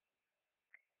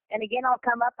 And again, I'll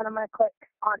come up, and I'm going to click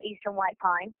on Eastern White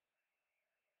Pine.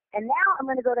 And now I'm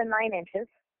going to go to 9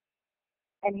 inches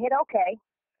and hit OK.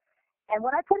 And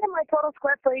when I put in my total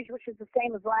square footage, which is the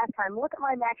same as last time, look at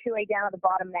my max UA down at the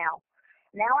bottom now.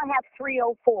 Now I have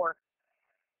 304,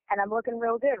 and I'm looking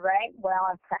real good, right? Well,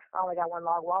 I only got one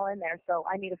log wall in there, so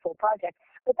I need a full project.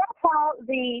 But that's how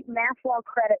the mass wall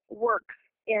credit works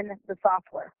in the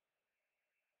software.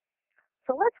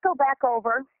 So let's go back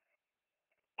over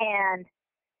and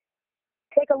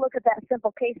take a look at that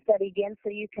simple case study again so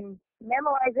you can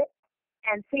memorize it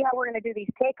and see how we're going to do these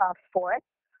takeoffs for it.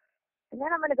 And then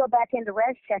I'm going to go back into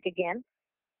REScheck again.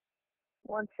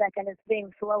 One second, it's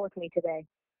being slow with me today.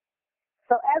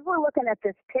 So as we're looking at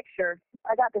this picture,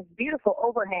 I got this beautiful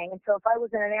overhang, and so if I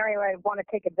was in an area where I want to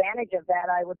take advantage of that,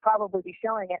 I would probably be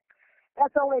showing it.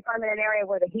 That's only if I'm in an area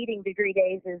where the heating degree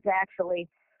days is actually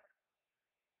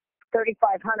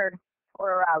 3,500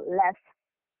 or less.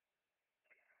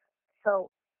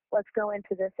 So let's go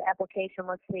into this application.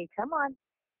 Let's see. Come on,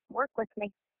 work with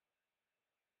me.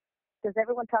 Does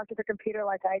everyone talk to the computer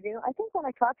like I do? I think when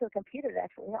I talk to a computer, it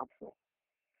actually helps me.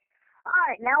 All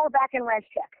right, now we're back in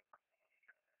REScheck.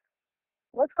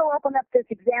 Let's go open up this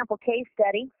example case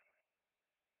study.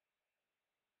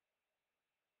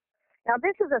 Now,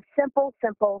 this is a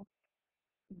simple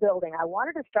building. I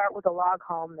wanted to start with a log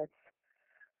home that's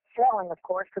failing, of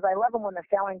course, because I love them when they're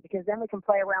failing because then we can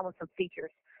play around with some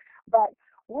features. But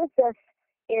with this,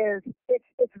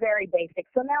 it's very basic.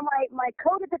 So now my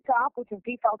code at the top, which is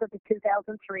defaulted to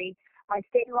 2003, my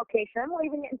state and location, I'm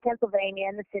leaving it in Pennsylvania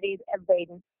in the city of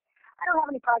Baden. I don't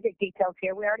have any project details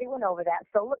here. We already went over that.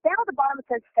 So look down at the bottom, it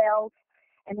says fails,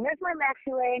 and here's my max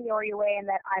UA and your UA and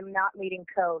that I'm not meeting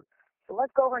code. So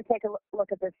let's go over and take a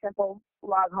look at this simple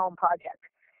log home project.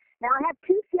 Now I have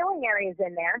two ceiling areas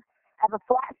in there. I have a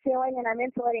flat ceiling and I'm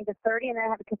insulating to 30, and then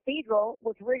I have a cathedral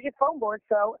with rigid foam board,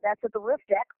 so that's at the roof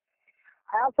deck.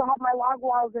 I also have my log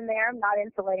walls in there. I'm not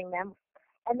insulating them.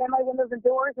 And then my windows and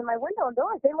doors,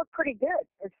 they look pretty good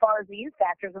as far as the use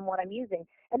factors and what I'm using.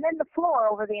 And then the floor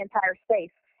over the entire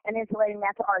space and insulating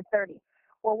that to R30.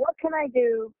 Well, what can I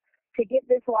do to get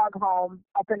this log home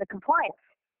up into compliance?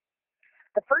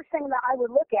 The first thing that I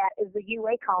would look at is the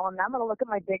UA column, and I'm going to look at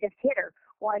my biggest hitter.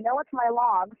 Well, I know it's my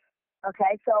logs,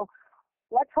 okay, so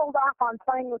let's hold off on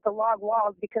playing with the log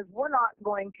walls because we're not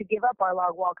going to give up our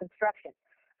log wall construction.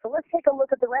 So let's take a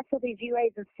look at the rest of these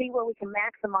UAs and see where we can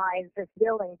maximize this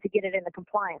building to get it into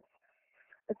compliance.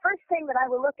 The first thing that I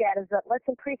would look at is that let's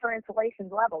increase our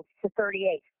insulation levels to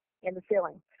 38 in the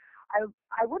ceiling.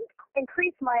 I wouldn't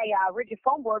increase my rigid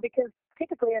foam board because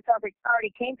typically it's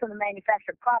already came from the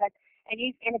manufactured product, and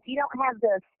if you don't have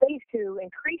the space to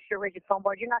increase your rigid foam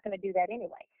board, you're not going to do that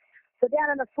anyway. So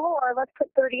down on the floor, let's put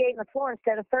 38 in the floor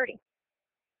instead of 30.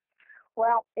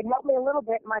 Well, it helped me a little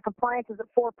bit. My compliance is at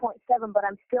 4.7, but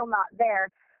I'm still not there.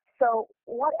 So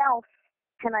what else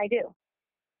can I do?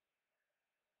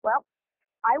 Well,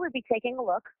 I would be taking a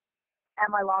look at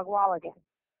my log wall again.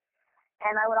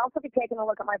 And I would also be taking a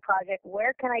look at my project.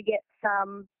 Where can I get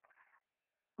some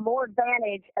more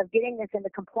advantage of getting this into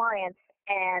compliance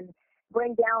and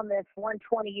bring down this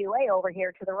 120 UA over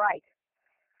here to the right?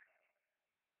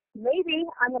 Maybe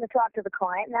I'm going to talk to the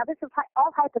client. Now, this is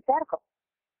all hypothetical.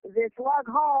 This log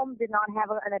home did not have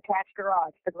an attached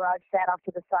garage. The garage sat off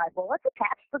to the side. Well, let's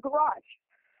attach the garage.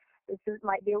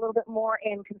 Might be a little bit more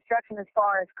in construction as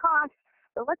far as cost,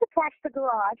 but let's attach the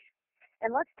garage,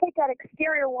 and let's take that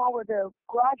exterior wall where the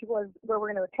garage was, where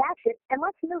we're going to attach it, and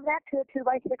let's move that to a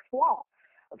 2x6 wall.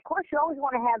 Of course, you always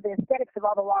want to have the aesthetics of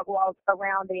all the log walls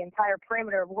around the entire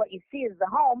perimeter of what you see as the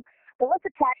home, but let's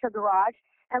attach the garage,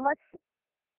 and let's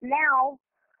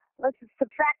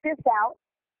subtract this out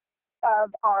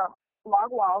of our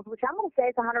log walls, which I'm going to say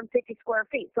is 150 square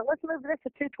feet. So let's move this to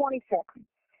 226.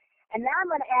 And now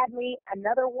I'm going to add me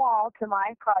another wall to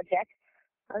my project.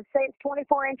 Let's say it's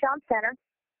 24 inch on center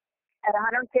at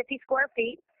 150 square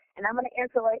feet, and I'm going to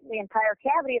insulate the entire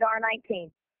cavity at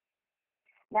R19.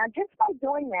 Now, just by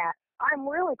doing that, I'm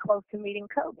really close to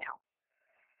meeting code now.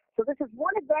 So this is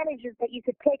one advantage that you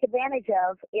could take advantage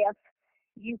of if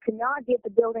you cannot get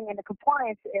the building into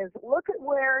compliance, is look at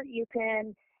where you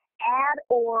can add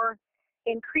or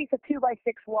increase a 2x6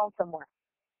 wall somewhere.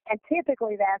 And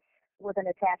typically that's with an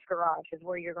attached garage is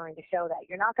where you're going to show that.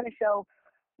 You're not going to show,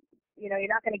 you're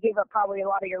not going to give up probably a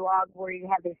lot of your log where you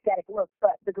have the aesthetic look,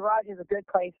 but the garage is a good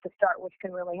place to start, which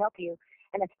can really help you.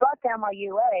 And it's brought down my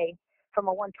UA from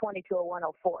a 120 to a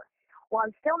 104. Well,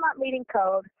 I'm still not meeting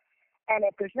code, and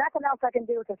if there's nothing else I can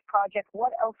do with this project,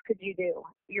 what else could you do?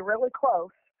 You're really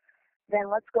close. Then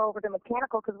let's go over to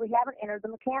mechanical, because we haven't entered the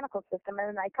mechanical system.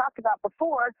 And I talked about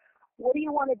before, what do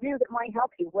you want to do that might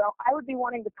help you? Well, I would be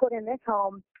wanting to put in this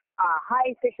home a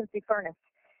high-efficiency furnace.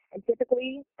 And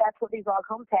typically, that's what these log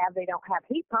homes have. They don't have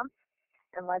heat pumps,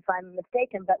 unless I'm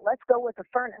mistaken, but let's go with a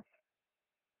furnace.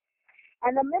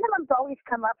 And the minimums always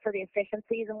come up for the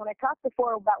efficiencies. And when I talked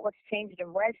before about what's changed in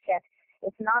REScheck,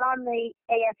 it's not on the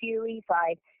AFUE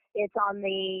side. It's on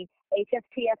the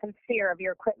HSTF and SEER of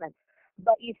your equipment.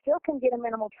 But you still can get a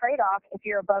minimal trade-off if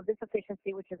you're above this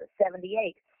efficiency, which is at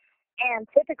 78. And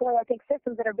typically, I think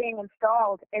systems that are being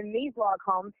installed in these log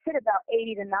homes sit about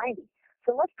 80 to 90.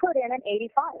 So let's put in an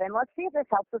 85, and let's see if this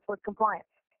helps us with compliance.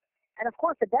 And of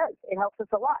course it does. It helps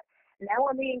us a lot. Now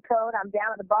we're meeting code. I'm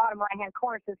down at the bottom right-hand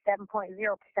corner. It says 7.0%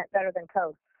 better than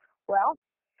code. Well,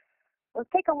 let's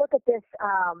take a look at this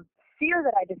SEER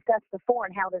that I discussed before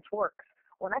and how this works.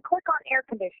 When I click on air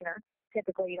conditioner,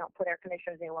 typically you don't put air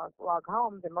conditioners in log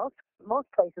homes in most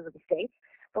places of the states,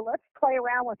 but let's play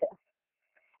around with this.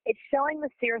 It's showing the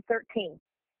SEER 13.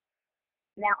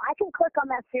 Now I can click on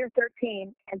that SEER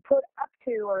 13 and put up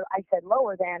to, or I said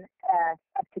lower than,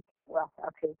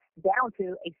 down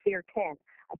to a SEER 10.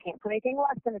 I can't put anything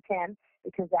less than a 10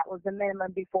 because that was the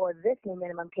minimum before this new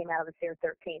minimum came out of the SEER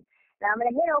 13. Now I'm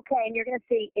going to hit OK, and you're going to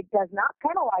see it does not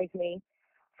penalize me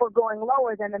for going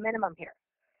lower than the minimum here.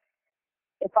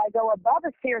 If I go above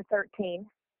a SEER 13,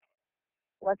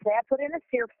 let's say I put in a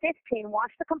SEER 15,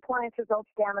 watch the compliance results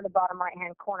down in the bottom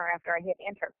right-hand corner after I hit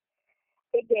enter.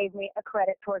 It gave me a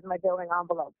credit towards my building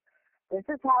envelope. This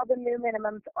is how the new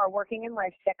minimums are working in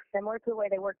REScheck, similar to the way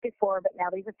they worked before, but now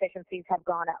these efficiencies have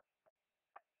gone up.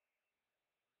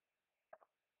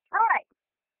 All right,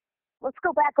 let's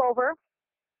go back over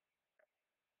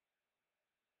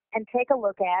and take a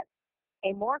look at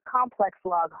a more complex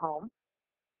log home.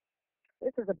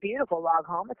 This is a beautiful log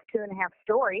home. It's 2.5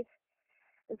 stories.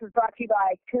 This is brought to you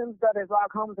by Toombs Brothers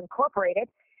Log Homes Incorporated.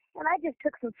 And I just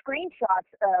took some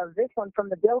screenshots of this one from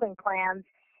the building plans,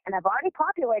 and I've already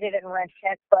populated it in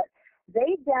REScheck, but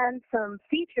they've done some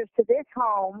features to this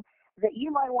home that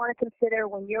you might want to consider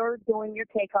when you're doing your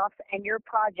takeoffs and your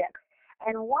projects.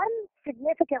 And one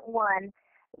significant one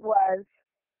was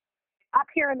up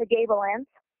here in the gable ends.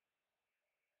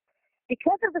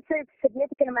 Because of the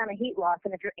significant amount of heat loss,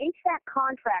 and if your HVAC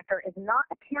contractor is not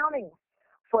accounting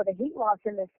for the heat loss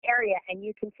in this area and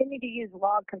you continue to use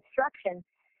log construction,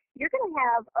 you're going to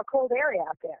have a cold area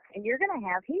out there, and you're going to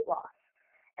have heat loss.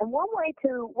 And one way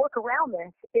to work around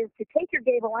this is to take your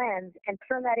gable ends and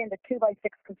turn that into 2x6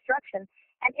 construction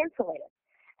and insulate it.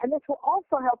 And this will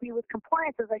also help you with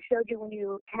compliance, as I showed you when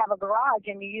you have a garage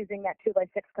and you're using that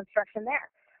 2x6 construction there.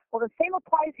 Well, the same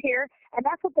applies here, and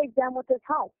that's what they've done with this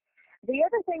home. The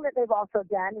other thing that they've also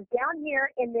done is down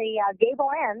here in the gable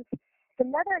ends, it's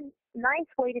another nice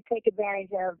way to take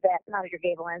advantage of that, not at your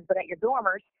gable ends, but at your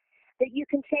dormers, that you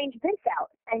can change this out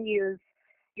and use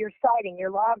your siding,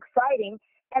 your log siding,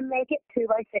 and make it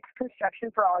 2x6 construction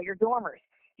for all your dormers.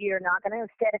 You're not going to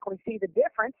aesthetically see the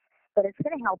difference, but it's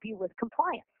going to help you with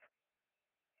compliance.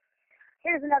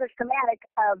 Here's another schematic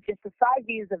of just the side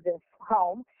views of this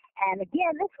home. And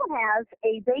again, this one has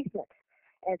a basement.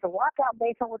 And it's a walkout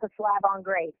basement with a slab on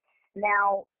grade.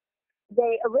 Now,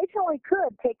 they originally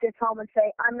could take this home and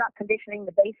say, I'm not conditioning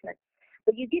the basement.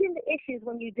 But you get into issues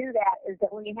when you do that, is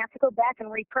that when you have to go back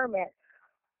and re-permit,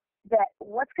 that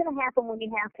what's going to happen when you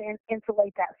have to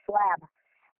insulate that slab?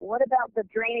 What about the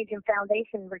drainage and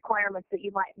foundation requirements that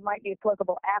you might be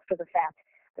applicable after the fact?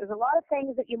 There's a lot of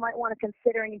things that you might want to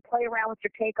consider, and you play around with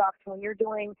your takeoffs when you're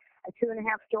doing a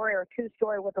 2.5-story or a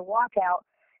 2-story with a walkout,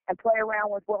 and play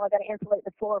around with, well, I got to insulate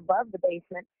the floor above the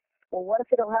basement. Well, what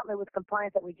if it'll help me with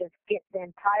compliance that we just get the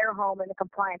entire home into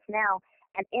compliance now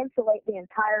and insulate the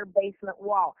entire basement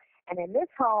wall? And in this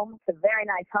home, it's a very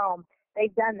nice home,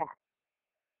 they've done that.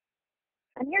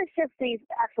 And here's just the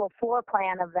actual floor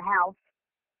plan of the house.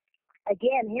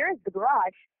 Again, here's the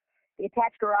garage, the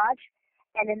attached garage.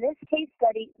 And in this case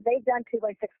study, they've done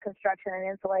 2x6 construction and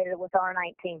insulated it with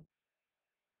R19.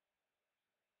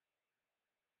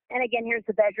 And again, here's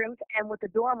the bedrooms and with the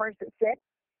dormers that sit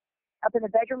up in the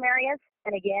bedroom areas.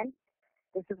 And again,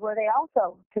 this is where they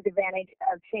also took advantage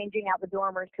of changing out the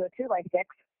dormers to a 2x6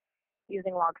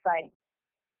 using log siding.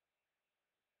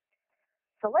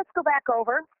 So let's go back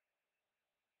over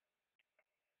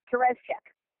to REScheck.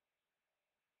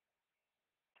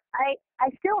 I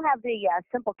still have the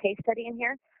simple case study in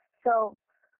here. So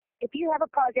if you have a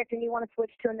project and you want to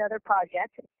switch to another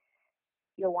project,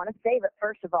 you'll want to save it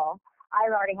first of all. I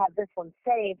already have this one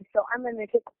saved, so I'm going to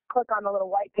click on the little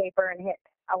white paper and hit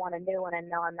I want a new one, and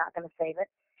no, I'm not going to save it.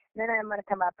 And then I'm going to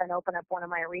come up and open up one of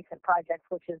my recent projects,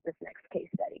 which is this next case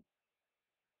study.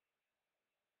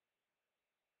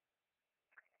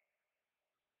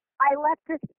 I left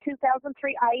this 2003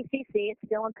 IECC. It's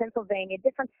still in Pennsylvania,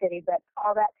 different city, but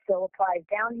all that still applies.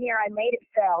 Down here, I made it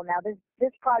fail. Now,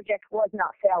 this project was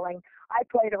not failing. I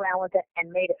played around with it and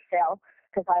made it fail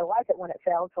because I like it when it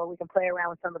fails, so we can play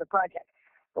around with some of the projects.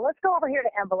 But let's go over here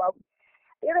to envelope.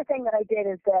 The other thing that I did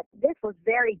is that this was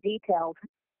very detailed,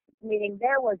 meaning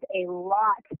there was a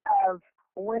lot of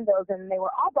windows, and they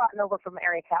were all brought over from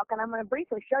RECalc, and I'm going to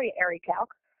briefly show you RECalc.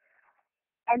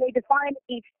 And they defined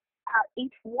each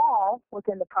wall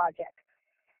within the project.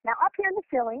 Now, up here in the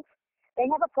ceilings, they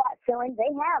have a flat ceiling.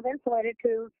 They have insulated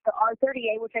to the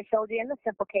R38, which I showed you in the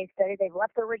simple case study. They've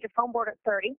left their rigid foam board at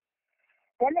 30.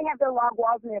 Then they have their log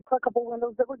walls and the applicable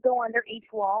windows that would go under each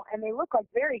wall, and they look like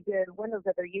very good windows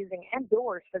that they're using and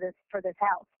doors for this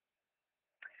house.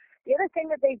 The other thing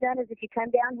that they've done is if you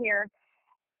come down here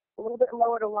a little bit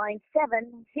lower to line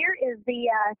 7, here is the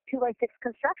 2x6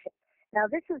 construction. Now,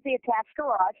 this is the attached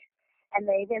garage, and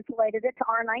they've insulated it to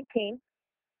R19.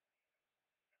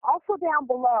 Also down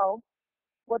below,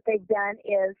 what they've done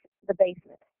is the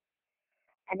basement.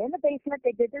 And in the basement,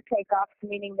 they did their takeoffs,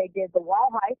 meaning they did the wall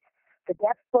height, the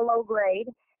depth below grade,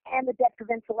 and the depth of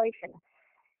insulation.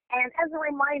 And as a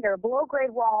reminder, below grade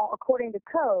wall, according to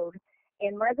code,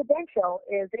 in residential,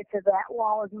 is if that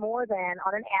wall is more than,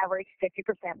 on an average,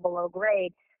 50% below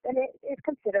grade, then it is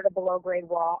considered a below grade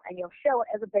wall, and you'll show it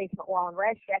as a basement wall in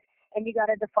REScheck, and you got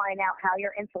to define out how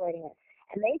you're insulating it.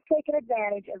 And they've taken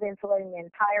advantage of insulating the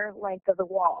entire length of the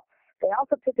wall. They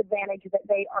also took advantage that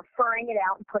they are furring it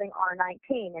out and putting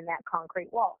R19 in that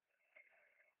concrete wall.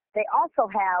 They also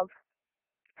have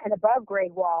an above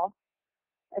grade wall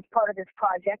as part of this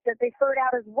project that they furred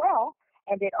out as well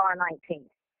and did R19.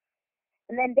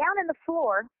 And then down in the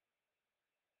floor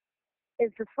is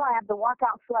the slab, the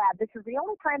walkout slab. This is the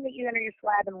only time that you enter your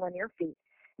slab in linear feet.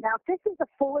 Now, if this is a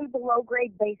fully below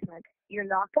grade basement, you're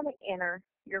not going to enter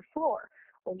your floor.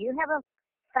 When you have a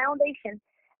foundation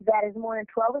that is more than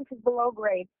 12 inches below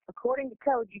grade, according to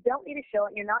code, you don't need to show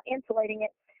it. You're not insulating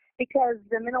it because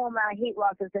the minimum amount of heat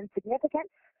loss is insignificant,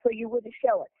 so you wouldn't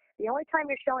show it. The only time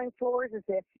you're showing floors is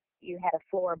if you had a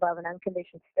floor above an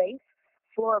unconditioned space,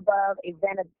 floor above a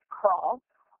vented crawl,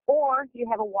 or you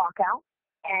have a walkout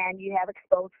and you have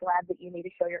exposed slab that you need to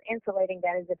show you're insulating.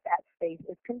 That is if that space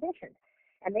is conditioned.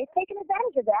 And they've taken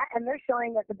advantage of that, and they're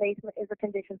showing that the basement is a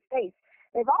conditioned space.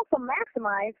 They've also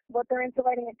maximized what they're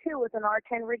insulating it to with an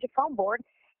R10 rigid foam board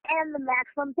and the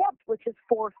maximum depth, which is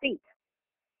 4 feet.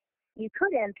 You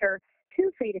could enter 2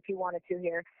 feet if you wanted to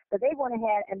here, but they went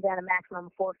ahead and done a maximum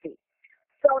of 4 feet.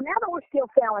 So now that we're still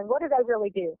failing, what did I really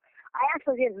do? I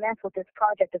actually didn't mess with this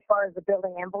project as far as the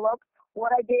building envelope.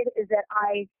 What I did is that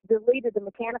I deleted the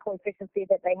mechanical efficiency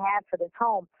that they had for this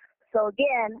home. So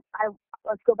again,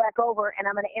 let's go back over, and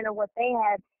I'm going to enter what they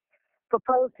had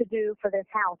proposed to do for this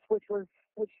house, which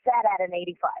sat at an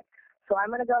 85. So I'm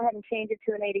going to go ahead and change it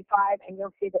to an 85, and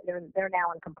you'll see that they're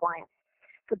now in compliance.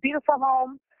 It's a beautiful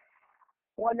home.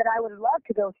 one that I would love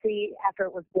to go see after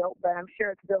it was built, but I'm sure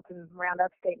it's built in around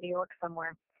upstate New York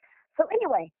somewhere. So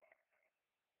anyway,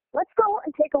 let's go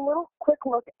and take a little quick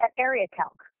look at area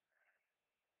calc.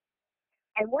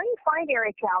 And where you find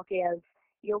area calc is,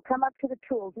 you'll come up to the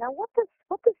tools. Now what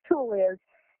this tool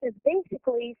is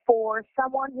basically for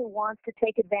someone who wants to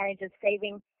take advantage of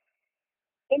saving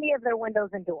any of their windows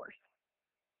and doors.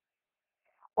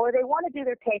 Or they want to do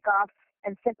their takeoffs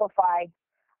and simplify.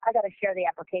 I got to share the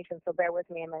application, so bear with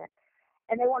me a minute.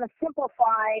 And they want to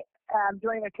simplify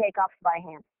doing their takeoffs by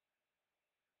hand.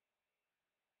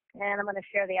 And I'm going to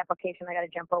share the application. I got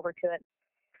to jump over to it.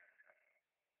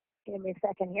 Give me a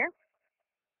second here.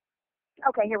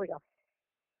 Okay, here we go.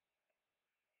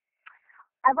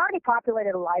 I've already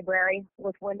populated a library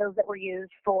with windows that were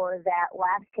used for that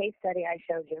last case study I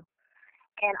showed you.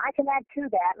 And I can add to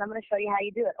that, and I'm going to show you how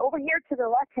you do it. Over here to the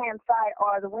left-hand side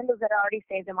are the windows that are already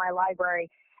saved in my library.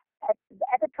 At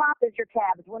the top is your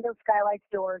tabs, windows, skylights,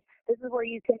 doors. This is where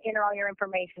you can enter all your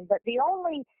information. But the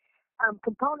only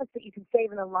components that you can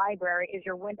save in the library is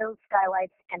your windows,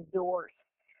 skylights, and doors.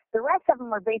 The rest of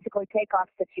them are basically takeoffs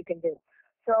that you can do.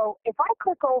 So if I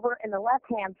click over in the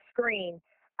left-hand screen,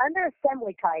 under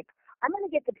assembly type, I'm going to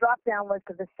get the drop-down list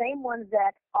of the same ones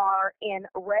that are in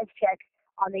REScheck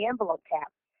on the envelope tab.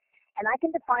 And I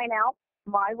can define out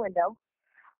my window.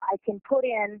 I can put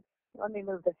in, let me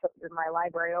move this my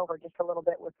library over just a little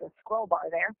bit with the scroll bar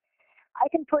there. I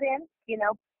can put in,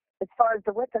 as far as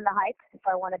the width and the height, if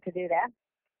I wanted to do that.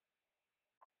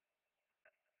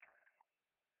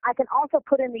 I can also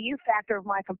put in the U factor of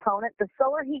my component, the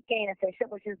solar heat gain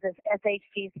efficient, which is this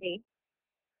SHGC.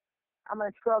 I'm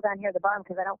going to scroll down here at the bottom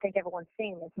because I don't think everyone's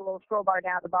seeing this. A little scroll bar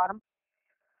down at the bottom.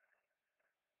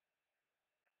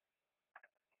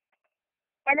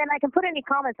 And then I can put any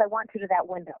comments I want to that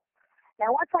window.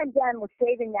 Now, once I'm done with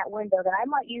saving that window that I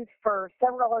might use for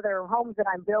several other homes that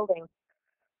I'm building,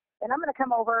 then I'm going to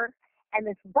come over, and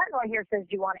this button right here says,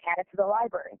 do you want to add it to the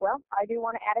library? Well, I do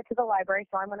want to add it to the library,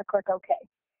 so I'm going to click OK.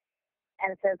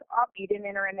 And it says, oh, you didn't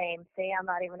enter a name. See, I'm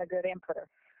not even a good inputter.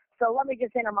 So let me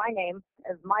just enter my name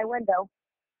as my window,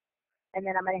 and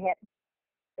then I'm going to hit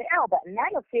the arrow button. Now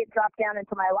you'll see it drop down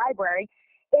into my library.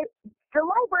 The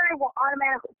library will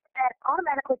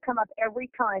automatically come up every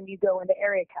time you go into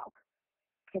area calc.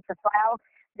 It's a file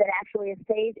that actually is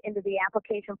saved into the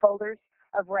application folders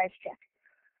of REScheck.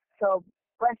 So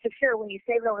rest assured, when you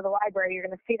save it over the library, you're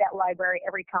going to see that library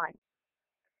every time.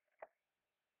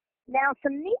 Now,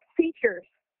 some neat features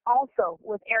also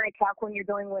with area calc when you're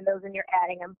doing windows and you're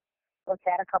adding them. Let's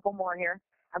add a couple more here.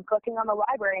 I'm clicking on the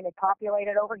library and they populate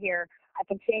it over here. I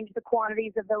can change the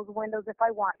quantities of those windows if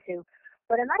I want to.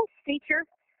 But a nice feature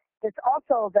that's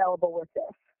also available with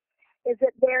this is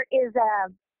that there is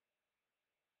a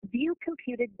view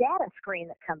computed data screen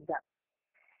that comes up.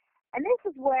 And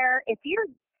this is where if you're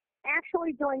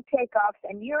actually doing takeoffs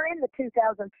and you're in the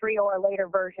 2003 or a later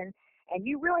version, and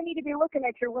you really need to be looking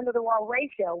at your window-to-wall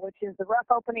ratio, which is the rough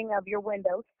opening of your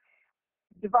windows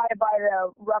divided by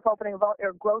the rough opening of all,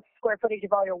 or gross square footage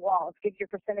of all your walls, gives you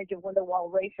a percentage of window-wall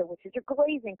ratio, which is your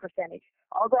glazing percentage,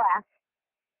 all glass.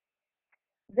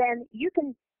 Then you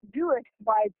can do it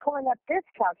by pulling up this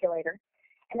calculator,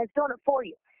 and it's doing it for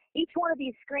you. Each one of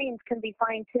these screens can be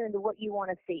fine-tuned to what you want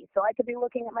to see. So I could be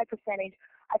looking at my percentage.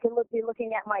 I could be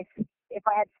looking at my, if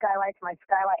I had skylights, my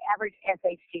skylight average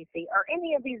SHGC, or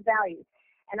any of these values.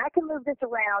 And I can move this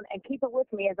around and keep it with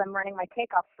me as I'm running my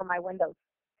takeoffs for my windows.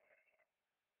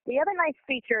 The other nice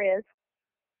feature is,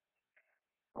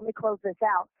 let me close this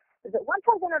out, is that once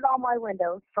I've entered all my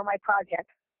windows for my project,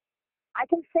 I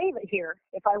can save it here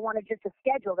if I wanted just a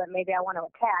schedule that maybe I want to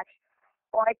attach,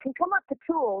 or I can come up to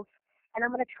Tools, and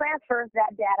I'm going to transfer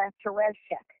that data to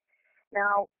REScheck.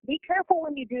 Now, be careful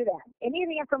when you do that. Any of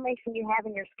the information you have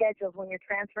in your schedules when you're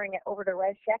transferring it over to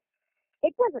REScheck,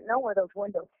 it doesn't know where those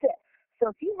windows sit. So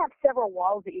if you have several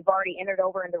walls that you've already entered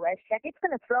over into REScheck, it's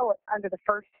going to throw it under the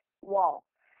first wall.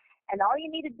 And all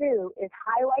you need to do is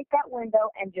highlight that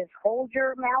window and just hold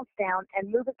your mouse down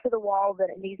and move it to the wall that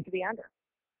it needs to be under.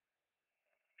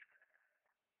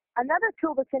 Another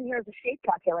tool that's in here is a shape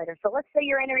calculator. So let's say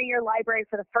you're entering your library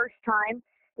for the first time.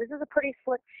 This is a pretty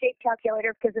slick shape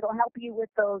calculator because it'll help you with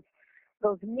those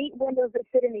neat windows that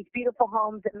sit in these beautiful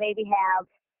homes that maybe have,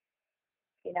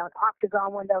 an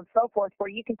octagon window and so forth, where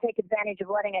you can take advantage of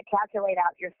letting it calculate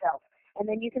out yourself. And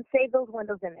then you can save those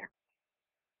windows in there.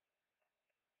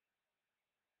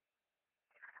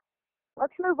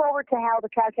 Let's move over to how the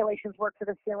calculations work for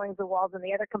the ceilings, the walls, and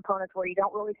the other components where you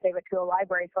don't really save it to a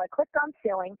library. So I clicked on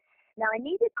ceiling. Now I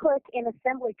need to click in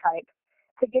assembly type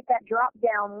to get that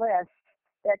drop-down list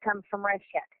that comes from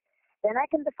REScheck. Then I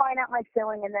can define out my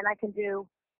ceiling, and then I can do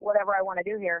whatever I want to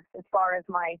do here as far as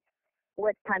my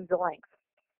width times the length,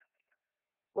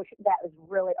 which that is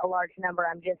really a large number.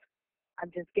 I'm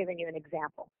just giving you an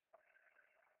example.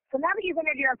 So now that you've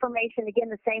entered your information, again,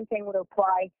 the same thing would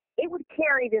apply. It would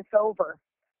carry this over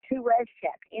to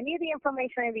REScheck. Any of the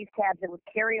information in these tabs, it would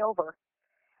carry over.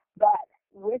 But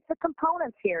with the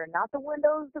components here, not the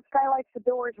windows, the skylights, the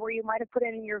doors, where you might have put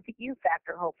in your U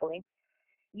factor, hopefully,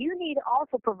 you need to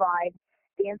also provide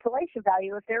the insulation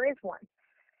value if there is one.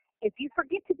 If you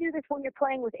forget to do this when you're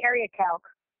playing with area calc,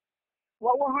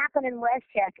 what will happen in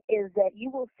REScheck is that you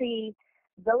will see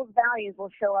those values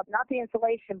will show up, not the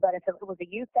insulation, but if it was a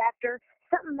U factor,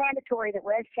 something mandatory that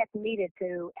REScheck needed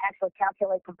to actually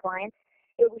calculate compliance,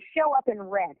 it will show up in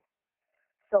red.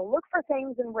 So look for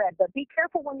things in red, but be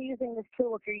careful when using this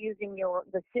tool if you're using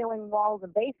the ceiling, walls,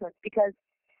 and basements, because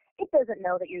it doesn't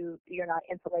know that you're not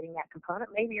insulating that component.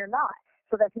 Maybe you're not.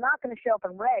 So that's not going to show up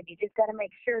in red. You just got to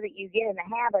make sure that you get in the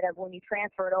habit of when you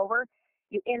transfer it over,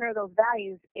 you enter those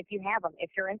values if you have them, if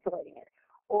you're insulating it.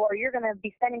 Or you're going to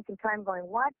be spending some time going,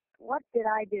 what did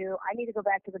I do? I need to go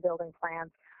back to the building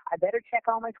plans. I better check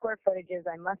all my square footages.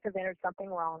 I must have entered something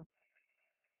wrong.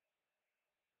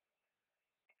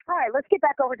 All right, let's get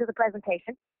back over to the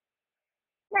presentation.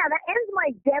 Now, that ends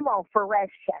my demo for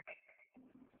REScheck.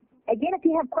 Again, if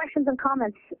you have questions and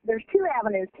comments, there's two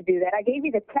avenues to do that. I gave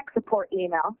you the tech support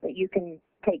email that you can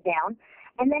take down.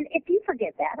 And then if you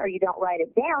forget that or you don't write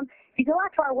it down, if you go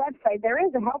out to our website, there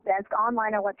is a help desk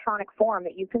online electronic form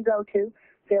that you can go to,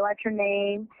 fill out your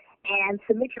name, and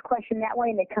submit your question that way,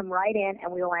 and they come right in,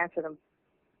 and we will answer them.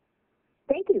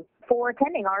 Thank you for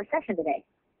attending our session today.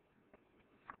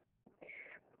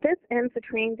 This ends the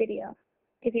training video.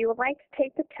 If you would like to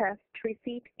take the test to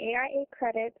receive AIA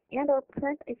credit and or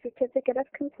print a certificate of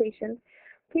completion,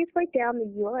 please write down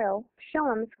the URL shown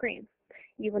on the screen.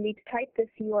 You will need to type this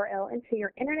URL into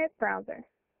your internet browser.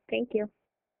 Thank you.